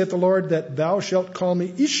day, saith the Lord, that thou shalt call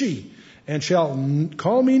me Ishi, and shalt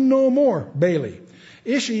call me no more Baali.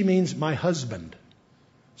 Ishi means my husband.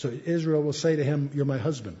 So Israel will say to him, you're my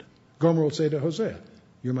husband. Gomer will say to Hosea,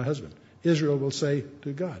 you're my husband. Israel will say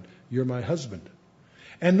to God, you're my husband.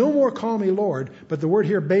 And no more call me Lord, but the word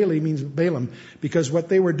here, Baali, means Balaam, because what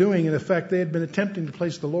they were doing, in effect, they had been attempting to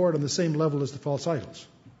place the Lord on the same level as the false idols.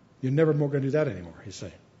 You're never more going to do that anymore, he's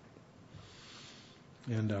saying.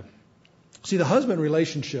 And see, the husband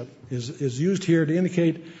relationship is used here to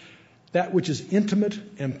indicate that which is intimate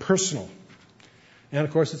and personal. And,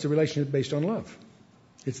 of course, it's a relationship based on love.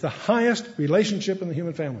 It's the highest relationship in the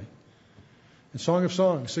human family. In Song of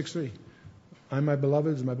Songs, 6:3, I'm my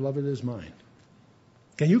beloved's, and my beloved is mine.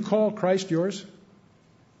 Can you call Christ yours?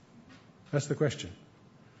 That's the question.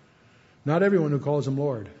 Not everyone who calls him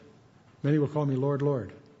Lord. Many will call me Lord,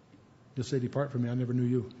 Lord. You'll say, depart from me, I never knew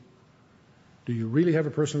you. Do you really have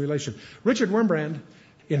a personal relation? Richard Wurmbrand,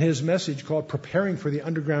 in his message called Preparing for the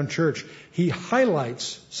Underground Church, he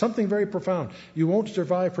highlights something very profound. You won't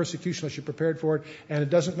survive persecution unless you're prepared for it, and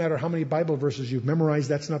it doesn't matter how many Bible verses you've memorized,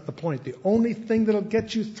 that's not the point. The only thing that'll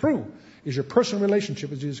get you through is your personal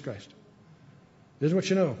relationship with Jesus Christ. Isn't what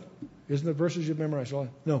you know. Isn't the verses you've memorized.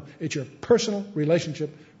 No, it's your personal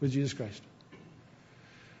relationship with Jesus Christ.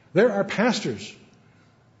 There are pastors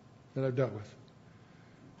that I've dealt with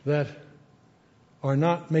that are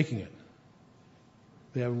not making it.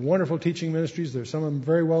 They have wonderful teaching ministries. There's some of them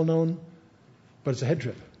very well known, but it's a head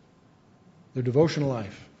trip. Their devotional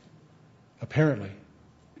life, apparently.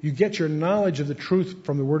 You get your knowledge of the truth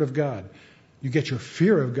from the Word of God. You get your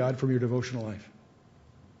fear of God from your devotional life.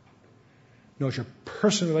 No, it's your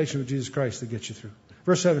personal relation with Jesus Christ that gets you through.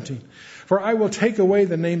 Verse 17. For I will take away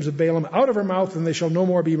the names of Balaam out of her mouth, and they shall no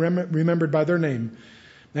more be remembered by their name.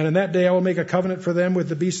 And in that day I will make a covenant for them with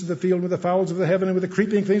the beasts of the field, with the fowls of the heaven, and with the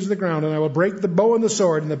creeping things of the ground. And I will break the bow and the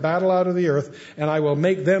sword and the battle out of the earth, and I will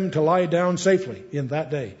make them to lie down safely in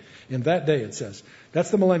that day. In that day, it says.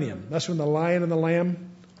 That's the millennium. That's when the lion and the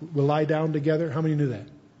lamb will lie down together. How many knew that?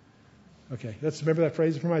 Okay, let's remember that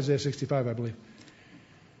phrase from Isaiah 65, I believe.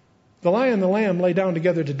 The lion and the lamb lay down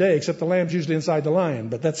together today, except the lamb's usually inside the lion,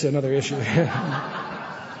 but that's another issue.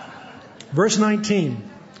 Verse 19,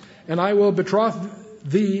 and I will betroth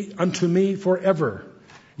thee unto me forever.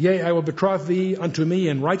 Yea, I will betroth thee unto me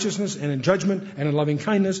in righteousness and in judgment and in loving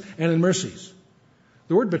kindness and in mercies.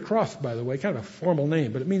 The word betrothed, by the way, kind of a formal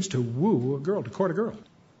name, but it means to woo a girl, to court a girl.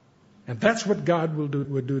 And that's what God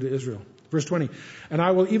would do to Israel. Verse 20, and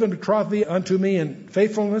I will even betroth thee unto me in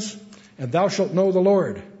faithfulness, and thou shalt know the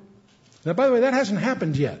Lord. Now, by the way, that hasn't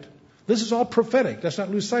happened yet. This is all prophetic. Let's not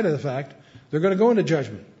lose sight of the fact they're going to go into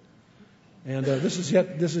judgment. And this is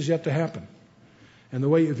yet to happen. And the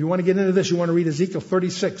way, if you want to get into this, you want to read Ezekiel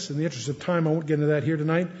 36. In the interest of time, I won't get into that here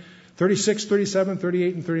tonight. 36, 37,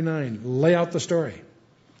 38, and 39 lay out the story.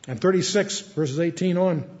 And 36, verses 18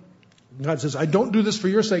 on, God says, I don't do this for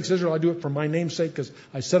your sakes, Israel. I do it for my name's sake because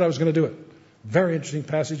I said I was going to do it. Very interesting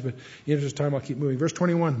passage, but in the interest of time, I'll keep moving. Verse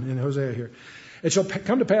 21 in Hosea here. It shall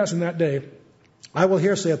come to pass in that day, I will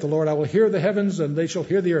hear, saith the Lord, I will hear the heavens, and they shall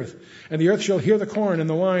hear the earth. And the earth shall hear the corn and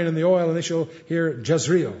the wine and the oil, and they shall hear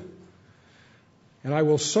Jezreel. And I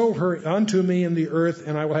will sow her unto me in the earth,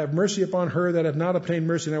 and I will have mercy upon her that have not obtained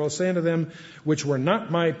mercy. And I will say unto them, which were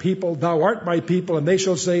not my people, thou art my people, and they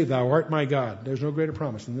shall say, thou art my God. There's no greater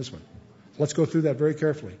promise than this one. Let's go through that very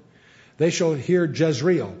carefully. They shall hear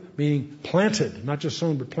Jezreel, meaning planted, not just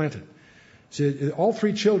sown, but planted. See, all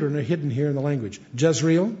three children are hidden here in the language.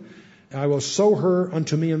 Jezreel, I will sow her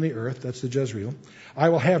unto me in the earth. That's the Jezreel. I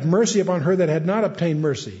will have mercy upon her that had not obtained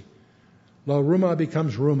mercy. Lo Rumah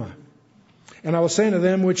becomes Rumah. And I will say unto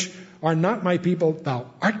them which are not my people,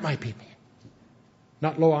 thou art my people.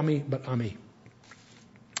 Not Lo Ami, but Ami.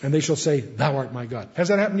 And they shall say, thou art my God. Has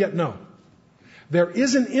that happened yet? No. There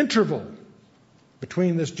is an interval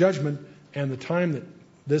between this judgment and the time that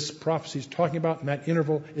this prophecy is talking about, and that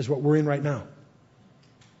interval is what we're in right now.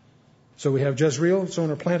 So we have Jezreel,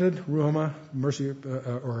 sown or planted, Ruhamah, mercy or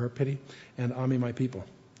her pity, and Ami, my people.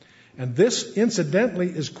 And this, incidentally,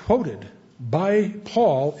 is quoted by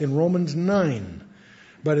Paul in Romans 9.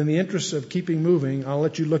 But in the interest of keeping moving, I'll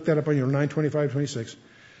let you look that up on your 9:25-26,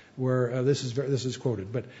 where this is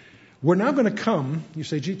quoted. But we're now going to come, you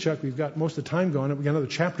say, gee, Chuck, we've got most of the time gone, and we've got another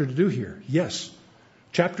chapter to do here. Yes.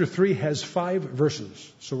 Chapter 3 has 5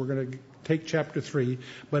 verses, so we're going to take chapter 3,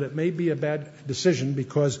 but it may be a bad decision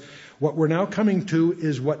because what we're now coming to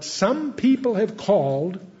is what some people have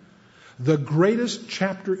called the greatest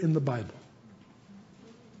chapter in the Bible.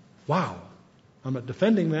 Wow. I'm not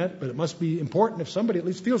defending that, but it must be important if somebody at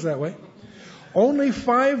least feels that way. Only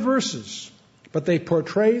 5 verses, but they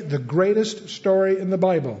portray the greatest story in the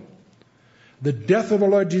Bible. The death of our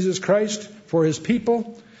Lord Jesus Christ for his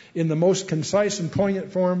people in the most concise and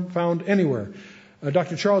poignant form found anywhere.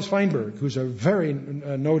 Dr. Charles Feinberg, who's a very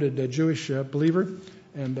noted Jewish believer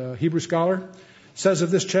and Hebrew scholar, says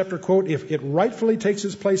of this chapter, quote, if it rightfully takes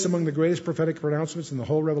its place among the greatest prophetic pronouncements in the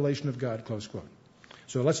whole revelation of God, close quote.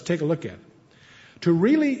 So let's take a look at it. To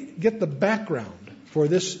really get the background for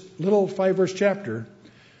this little 5-verse chapter,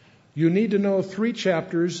 you need to know 3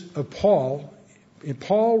 chapters of Paul. And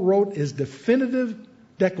Paul wrote his definitive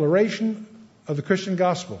declaration of the Christian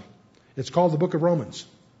gospel. It's called the book of Romans.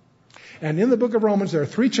 And in the book of Romans, there are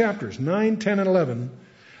 3 chapters, 9, 10, and 11,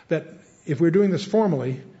 that if we were doing this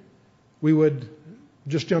formally, we would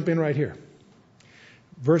just jump in right here.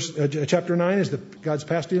 Chapter 9 is God's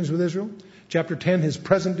past dealings with Israel. Chapter 10, his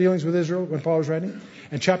present dealings with Israel when Paul was writing.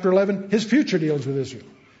 And chapter 11, his future dealings with Israel.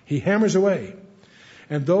 He hammers away.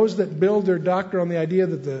 And those that build their doctrine on the idea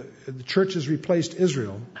that the church has replaced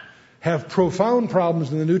Israel have profound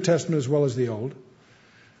problems in the New Testament as well as the Old.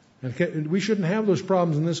 And we shouldn't have those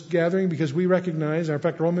problems in this gathering because we recognize, in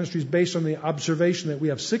fact, our own ministry is based on the observation that we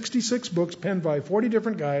have 66 books penned by 40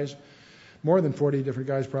 different guys, more than 40 different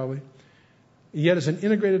guys probably, yet it's an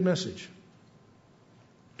integrated message.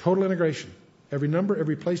 Total integration. Every number,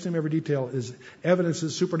 every place name, every detail is evidence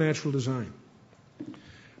of supernatural design.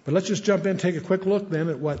 But let's just jump in and take a quick look then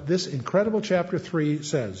at what this incredible chapter 3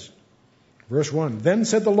 says. Verse 1, then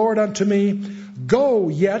said the Lord unto me, go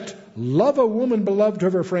yet, love a woman beloved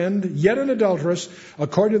of her friend, yet an adulteress,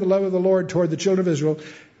 according to the love of the Lord toward the children of Israel,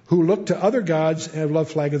 who look to other gods and have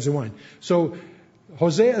loved flagons and wine. So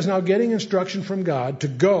Hosea is now getting instruction from God to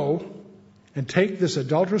go and take this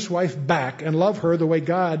adulterous wife back and love her the way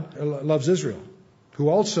God loves Israel, who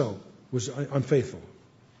also was unfaithful.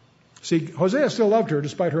 See, Hosea still loved her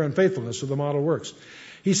despite her unfaithfulness, so the model works.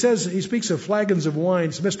 He speaks of flagons of wine.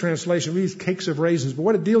 It's a mistranslation. These cakes of raisins. But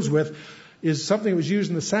what it deals with is something that was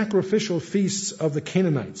used in the sacrificial feasts of the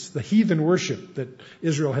Canaanites, the heathen worship that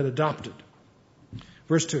Israel had adopted.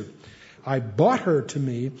 Verse 2. I bought her to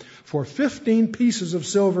me for 15 pieces of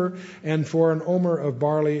silver and for an omer of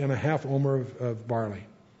barley and a half omer of barley.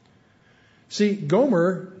 See,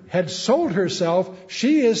 Gomer had sold herself.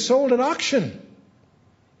 She is sold at auction.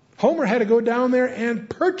 Homer had to go down there and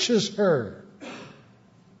purchase her.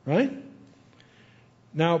 Right?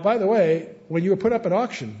 Now, by the way, when you were put up at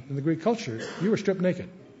auction in the Greek culture, you were stripped naked.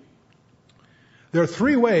 There are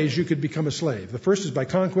 3 ways you could become a slave. The first is by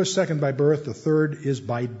conquest, second by birth, the third is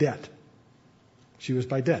by debt. She was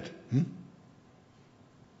by debt.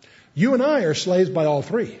 You and I are slaves by all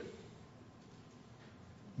 3.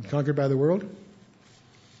 Conquered by the world.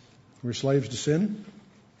 We're slaves to sin.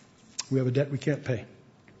 We have a debt we can't pay.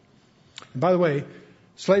 And by the way,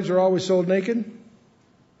 slaves are always sold naked.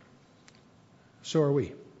 So are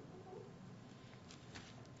we.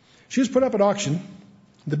 She was put up at auction.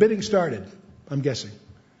 The bidding started, I'm guessing.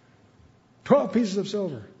 12 pieces of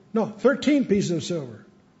silver. No, 13 pieces of silver.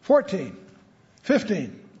 14.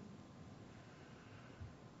 15.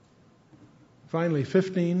 Finally,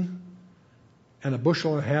 15 and a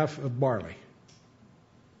bushel and a half of barley.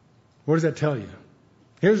 What does that tell you?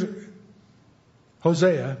 Here's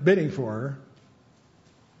Hosea bidding for her.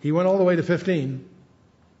 He went all the way to 15.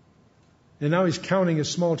 And now he's counting his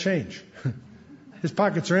small change. His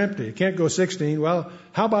pockets are empty. He can't go 16. Well,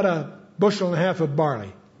 how about a bushel and a half of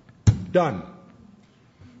barley? Done.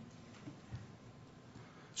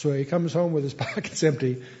 So he comes home with his pockets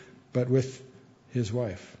empty, but with his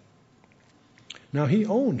wife. Now he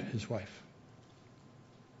owned his wife.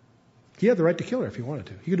 He had the right to kill her if he wanted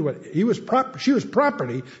to. He could do what she was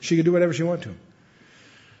property. She could do whatever she wanted to.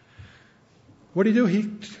 What did he do?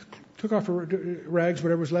 He took off her rags,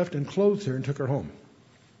 whatever was left, and clothed her and took her home.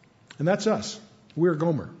 And that's us. We're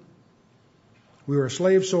Gomer. We were a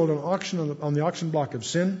slave sold on auction on the auction block of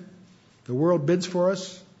sin. The world bids for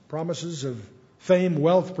us, promises of fame,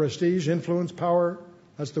 wealth, prestige, influence, power.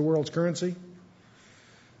 That's the world's currency.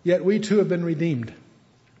 Yet we too have been redeemed,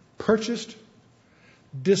 purchased,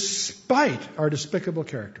 despite our despicable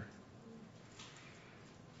character.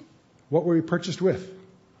 What were we purchased with?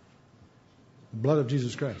 The blood of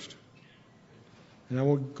Jesus Christ. And I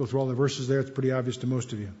won't go through all the verses there. It's pretty obvious to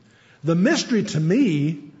most of you. The mystery to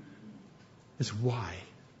me is why.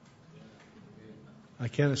 I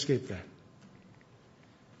can't escape that.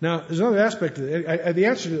 Now, there's another aspect of it. The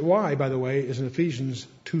answer to why, by the way, is in Ephesians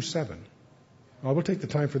 2:7. Well, we'll take the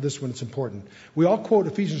time for this one. It's important. We all quote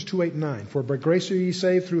Ephesians 2:8 and 9. For by grace are ye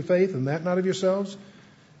saved through faith, and that not of yourselves.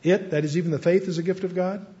 That is even the faith, is a gift of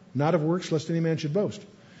God, not of works, lest any man should boast.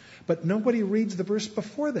 But nobody reads the verse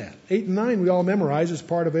before that. 8 and 9 we all memorize as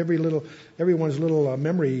part of everyone's little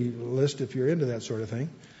memory list if you're into that sort of thing.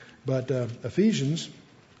 But Ephesians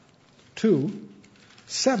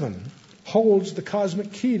 2:7 holds the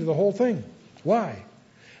cosmic key to the whole thing. Why?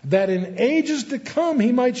 That in ages to come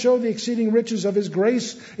he might show the exceeding riches of his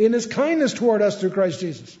grace in his kindness toward us through Christ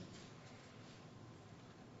Jesus.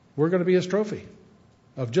 We're going to be his trophy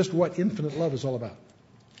of just what infinite love is all about.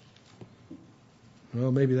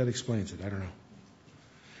 Well, maybe that explains it. I don't know.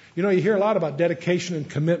 You know, you hear a lot about dedication and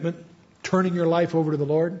commitment, turning your life over to the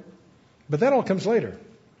Lord. But that all comes later.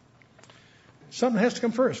 Something has to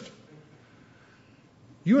come first.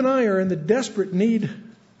 You and I are in the desperate need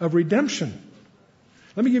of redemption.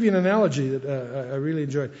 Let me give you an analogy that I really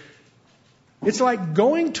enjoyed. It's like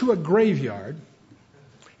going to a graveyard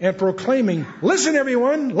and proclaiming, listen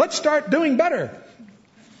everyone, let's start doing better.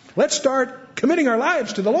 Let's start committing our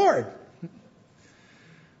lives to the Lord.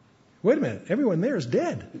 Wait a minute, everyone there is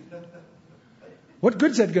dead. What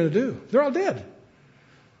good's that going to do? They're all dead.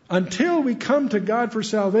 Until we come to God for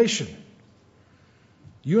salvation,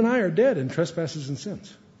 you and I are dead in trespasses and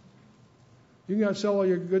sins. You can go out and sell all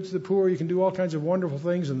your goods to the poor. You can do all kinds of wonderful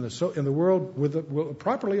things, and the world will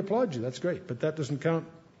properly applaud you. That's great, but that doesn't count.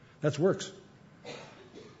 That's works.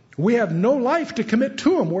 We have no life to commit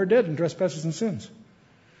to Him. We're dead in trespasses and sins.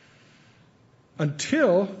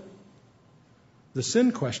 Until the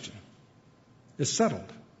sin question is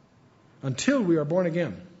settled, until we are born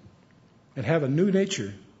again and have a new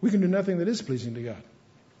nature, we can do nothing that is pleasing to God.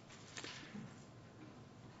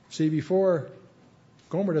 See, before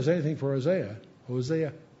Gomer does anything for Hosea,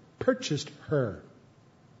 Hosea purchased her.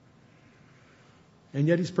 And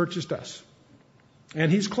yet he's purchased us.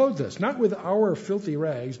 And he's clothed us, not with our filthy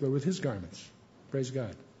rags, but with his garments. Praise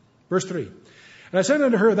God. Verse 3. And I said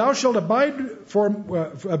unto her, thou shalt abide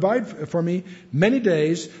for me many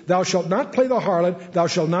days. Thou shalt not play the harlot. Thou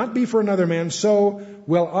shalt not be for another man. So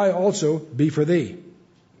will I also be for thee.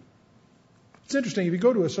 It's interesting. If you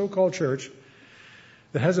go to a so-called church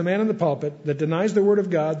that has a man in the pulpit that denies the word of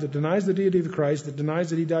God, that denies the deity of Christ, that denies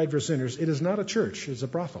that he died for sinners, it is not a church. It's a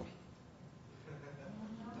brothel.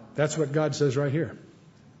 That's what God says right here.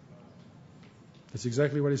 That's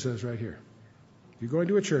exactly what he says right here. You're going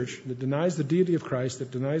to a church that denies the deity of Christ,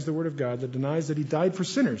 that denies the Word of God, that denies that he died for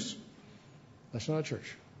sinners. That's not a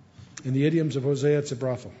church. In the idioms of Hosea, it's a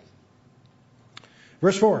brothel.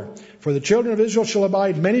 Verse 4, for the children of Israel shall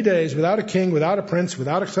abide many days without a king, without a prince,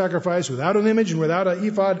 without a sacrifice, without an image, and without an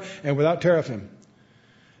ephod, and without teraphim.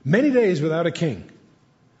 Many days without a king.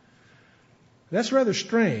 That's rather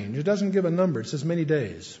strange. It doesn't give a number. It says many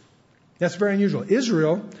days. That's very unusual.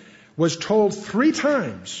 Israel was told 3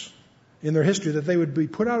 times in their history that they would be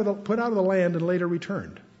put out of the land and later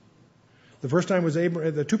returned. The first time was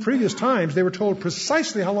Abraham. The 2 previous times they were told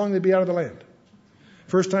precisely how long they'd be out of the land.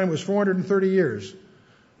 First time was 430 years.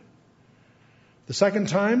 The second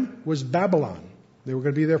time was Babylon. They were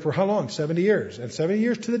going to be there for how long? 70 years. And 70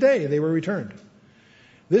 years to the day they were returned.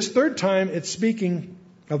 This third time it's speaking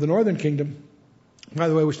of the northern kingdom, by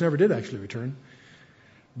the way, which never did actually return.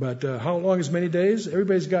 But how long is many days?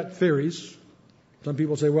 Everybody's got theories. Some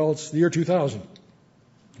people say, well, it's the year 2000.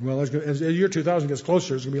 Well, as the year 2000 gets closer,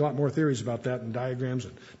 there's going to be a lot more theories about that and diagrams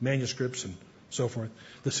and manuscripts and so forth.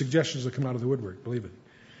 The suggestions will come out of the woodwork, believe it.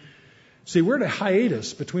 See, we're in a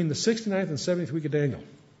hiatus between the 69th and 70th week of Daniel.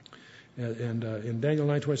 And in Daniel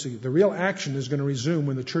 9:26, the real action is going to resume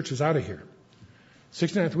when the church is out of here.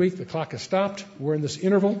 69th week, the clock has stopped. We're in this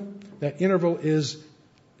interval. That interval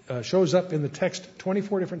shows up in the text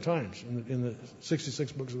 24 different times in the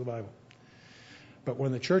 66 books of the Bible. But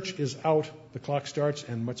when the church is out, the clock starts,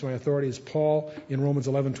 and what's my authority is Paul in Romans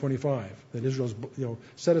 11:25, that Israel's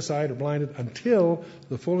set aside or blinded until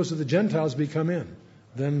the fullness of the Gentiles become in.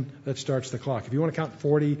 Then that starts the clock. If you want to count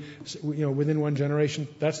 40, within one generation,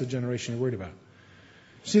 that's the generation you're worried about.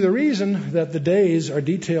 See, the reason that the days are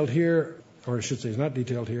detailed here, or I should say it's not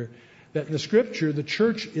detailed here, that in the Scripture the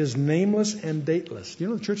church is nameless and dateless. Do you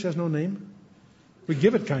know the church has no name? We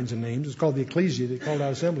give it kinds of names. It's called the ecclesia. They call it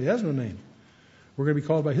out assembly. It has no name. We're going to be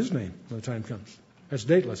called by his name when the time comes. That's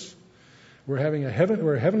dateless. We're a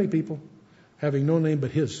heavenly people having no name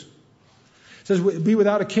but his. It says, be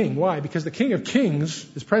without a king. Why? Because the King of Kings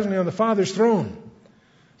is presently on the Father's throne.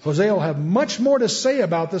 Hosea will have much more to say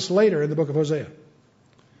about this later in the book of Hosea. It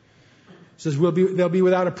says, they'll be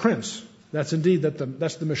without a prince. That's indeed,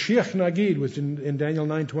 that's the Mashiach Nagid, which in Daniel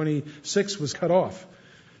 9:26 was cut off.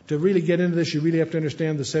 To really get into this, you really have to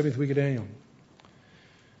understand the 7th week of Daniel.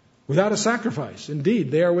 Without a sacrifice.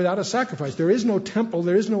 Indeed, they are without a sacrifice. There is no temple,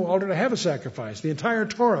 there is no altar to have a sacrifice. The entire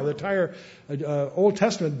Torah, the entire Old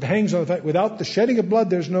Testament hangs on the fact, without the shedding of blood,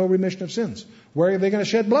 there's no remission of sins. Where are they going to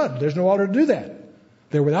shed blood? There's no altar to do that.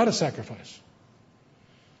 They're without a sacrifice.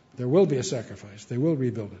 There will be a sacrifice. They will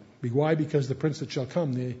rebuild it. Why? Because the prince that shall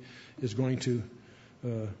come is going to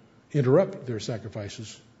interrupt their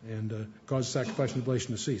sacrifices and cause sacrifice and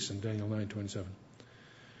oblation to cease in Daniel 9:27.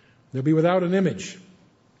 They'll be without an image.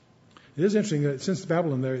 It is interesting that since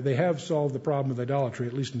Babylon, they have solved the problem of idolatry,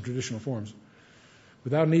 at least in traditional forms.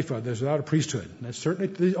 Without an ephod, there's without a priesthood. That's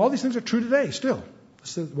certainly, all these things are true today still.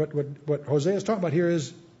 What Hosea is talking about here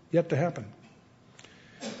is yet to happen.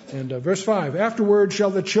 And verse 5, afterward shall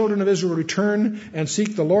the children of Israel return and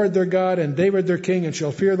seek the Lord their God and David their king, and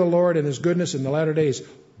shall fear the Lord and his goodness in the latter days.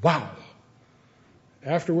 Wow!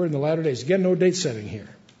 Afterward in the latter days. Again, no date setting here.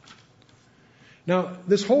 Now,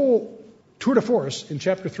 this whole tour de force in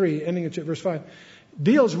chapter 3, ending at verse 5,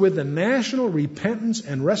 deals with the national repentance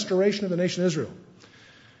and restoration of the nation of Israel.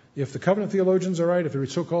 If the covenant theologians are right, if the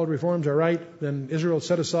so-called reforms are right, then Israel is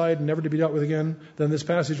set aside and never to be dealt with again, then this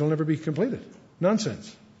passage will never be completed.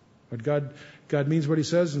 Nonsense. But God means what he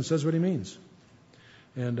says and says what he means.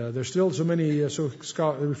 And there's still so many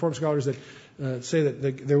Reformed scholars that say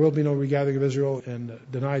that there will be no regathering of Israel and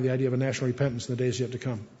deny the idea of a national repentance in the days yet to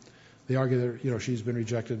come. They argue that she's been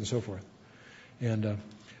rejected and so forth. And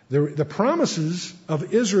the promises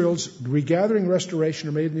of Israel's regathering restoration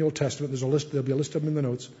are made in the Old Testament. There'll be a list of them in the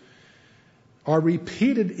notes. Are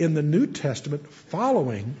repeated in the New Testament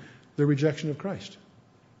following the rejection of Christ.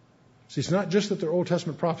 See, it's not just that their Old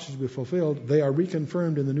Testament prophecies will be fulfilled. They are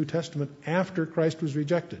reconfirmed in the New Testament after Christ was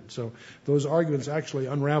rejected. So those arguments actually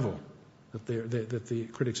unravel that the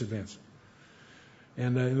critics advance.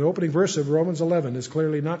 And in the opening verse of Romans 11, it's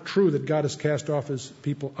clearly not true that God has cast off his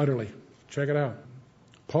people utterly. Check it out.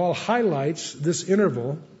 Paul highlights this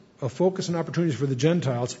interval of focus and opportunities for the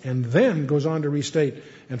Gentiles, and then goes on to restate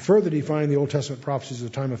and further define the Old Testament prophecies as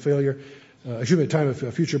a time of failure, a time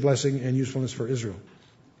of future blessing and usefulness for Israel.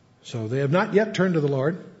 So they have not yet turned to the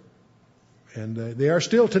Lord, and they are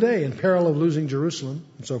still today in peril of losing Jerusalem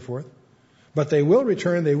and so forth. But they will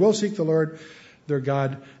return, they will seek the Lord, their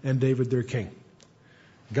God, and David, their king.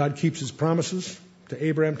 God keeps his promises to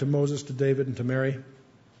Abraham, to Moses, to David, and to Mary.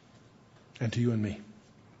 and to you and me.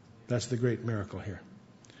 That's the great miracle here.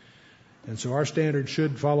 And so our standard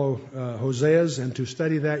should follow Hosea's, and to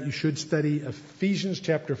study that, you should study Ephesians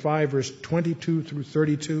chapter 5, verse 22 through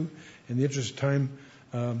 32. In the interest of time,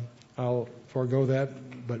 I'll forego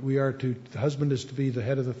that, but the husband is to be the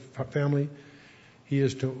head of the family. He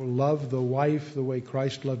is to love the wife the way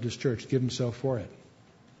Christ loved his church, give himself for it.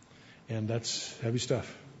 And that's heavy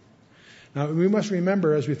stuff. Now, we must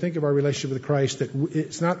remember as we think of our relationship with Christ that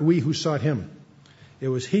it's not we who sought him. It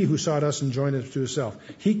was he who sought us and joined us to himself.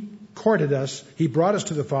 He courted us, he brought us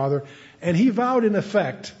to the Father, and he vowed in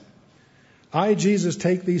effect, I, Jesus,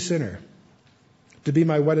 take thee, sinner, to be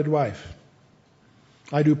my wedded wife.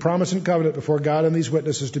 I do promise and covenant before God and these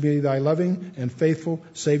witnesses to be thy loving and faithful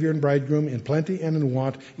Savior and bridegroom in plenty and in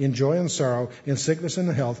want, in joy and sorrow, in sickness and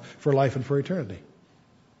in health, for life and for eternity.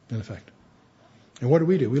 In effect. And what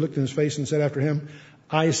did? We looked in his face and said after him,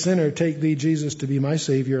 I, sinner, take thee, Jesus, to be my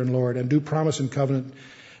Savior and Lord, and do promise and covenant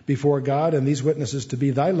before God and these witnesses to be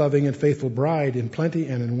thy loving and faithful bride in plenty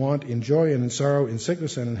and in want, in joy and in sorrow, in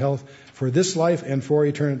sickness and in health, for this life and for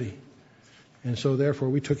eternity. And so therefore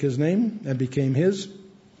we took his name and became his.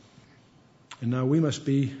 And now we must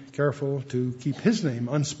be careful to keep his name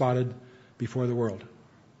unspotted before the world.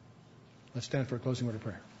 Let's stand for a closing word of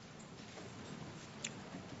prayer.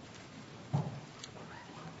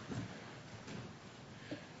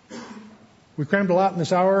 We crammed a lot in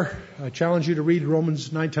this hour. I challenge you to read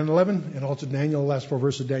Romans 9, 10, 11, and also Daniel, the last 4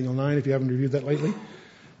 verses of Daniel 9, if you haven't reviewed that lately.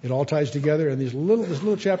 It all ties together. And this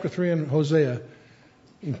little chapter 3 in Hosea,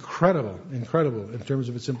 incredible in terms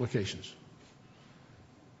of its implications.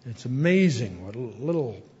 It's amazing what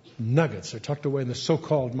little nuggets are tucked away in the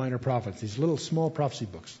so-called minor prophets, these little small prophecy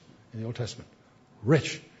books in the Old Testament.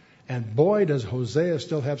 Rich. And boy, does Hosea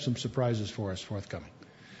still have some surprises for us forthcoming.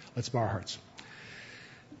 Let's bow our hearts.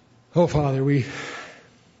 Oh, Father, we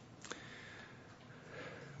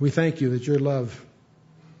thank you that your love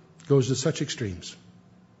goes to such extremes.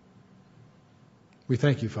 We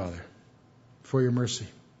thank you, Father, for your mercy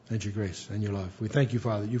and your grace and your love. We thank you,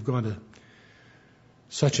 Father, you've gone to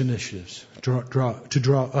such initiatives to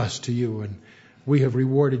draw us to you, and we have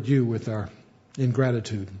rewarded you with our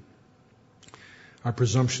ingratitude, our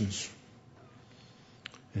presumptions,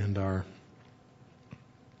 and our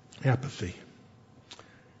apathy,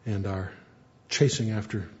 and our chasing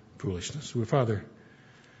after foolishness. Well, Father,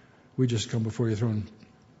 we just come before your throne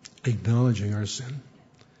acknowledging our sin.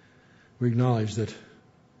 We acknowledge that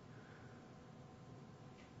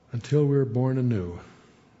until we're born anew,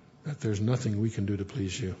 that there's nothing we can do to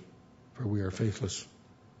please you, for we are faithless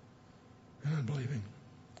and unbelieving.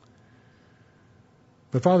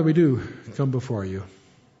 But Father, we do come before you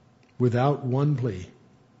without one plea,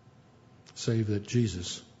 save that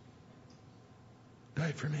Jesus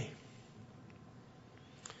died for me.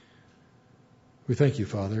 We thank you,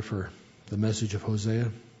 Father, for the message of Hosea.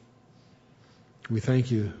 We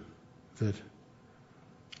thank you that,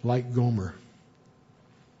 like Gomer,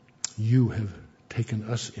 you have taken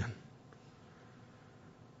us in,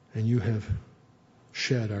 and you have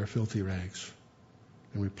shed our filthy rags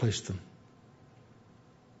and replaced them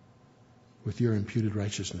with your imputed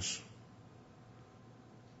righteousness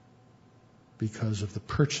because of the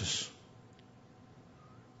purchase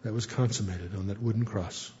that was consummated on that wooden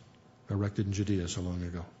cross erected in Judea so long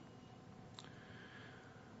ago.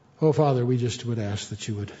 Oh, Father, we just would ask that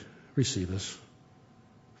you would receive us,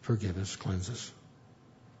 forgive us, cleanse us,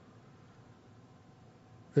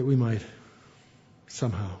 that we might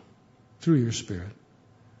somehow, through your Spirit,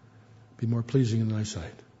 be more pleasing in thy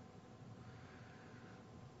sight.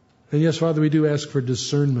 And yes, Father, we do ask for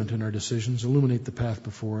discernment in our decisions. Illuminate the path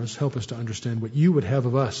before us. Help us to understand what you would have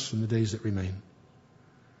of us in the days that remain,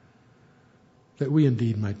 that we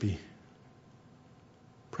indeed might be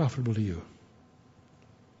profitable to you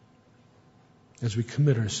as we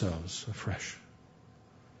commit ourselves afresh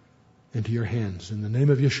into your hands in the name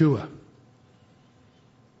of Yeshua,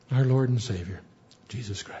 our Lord and Savior,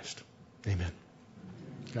 Jesus Christ. Amen.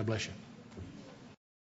 God bless you.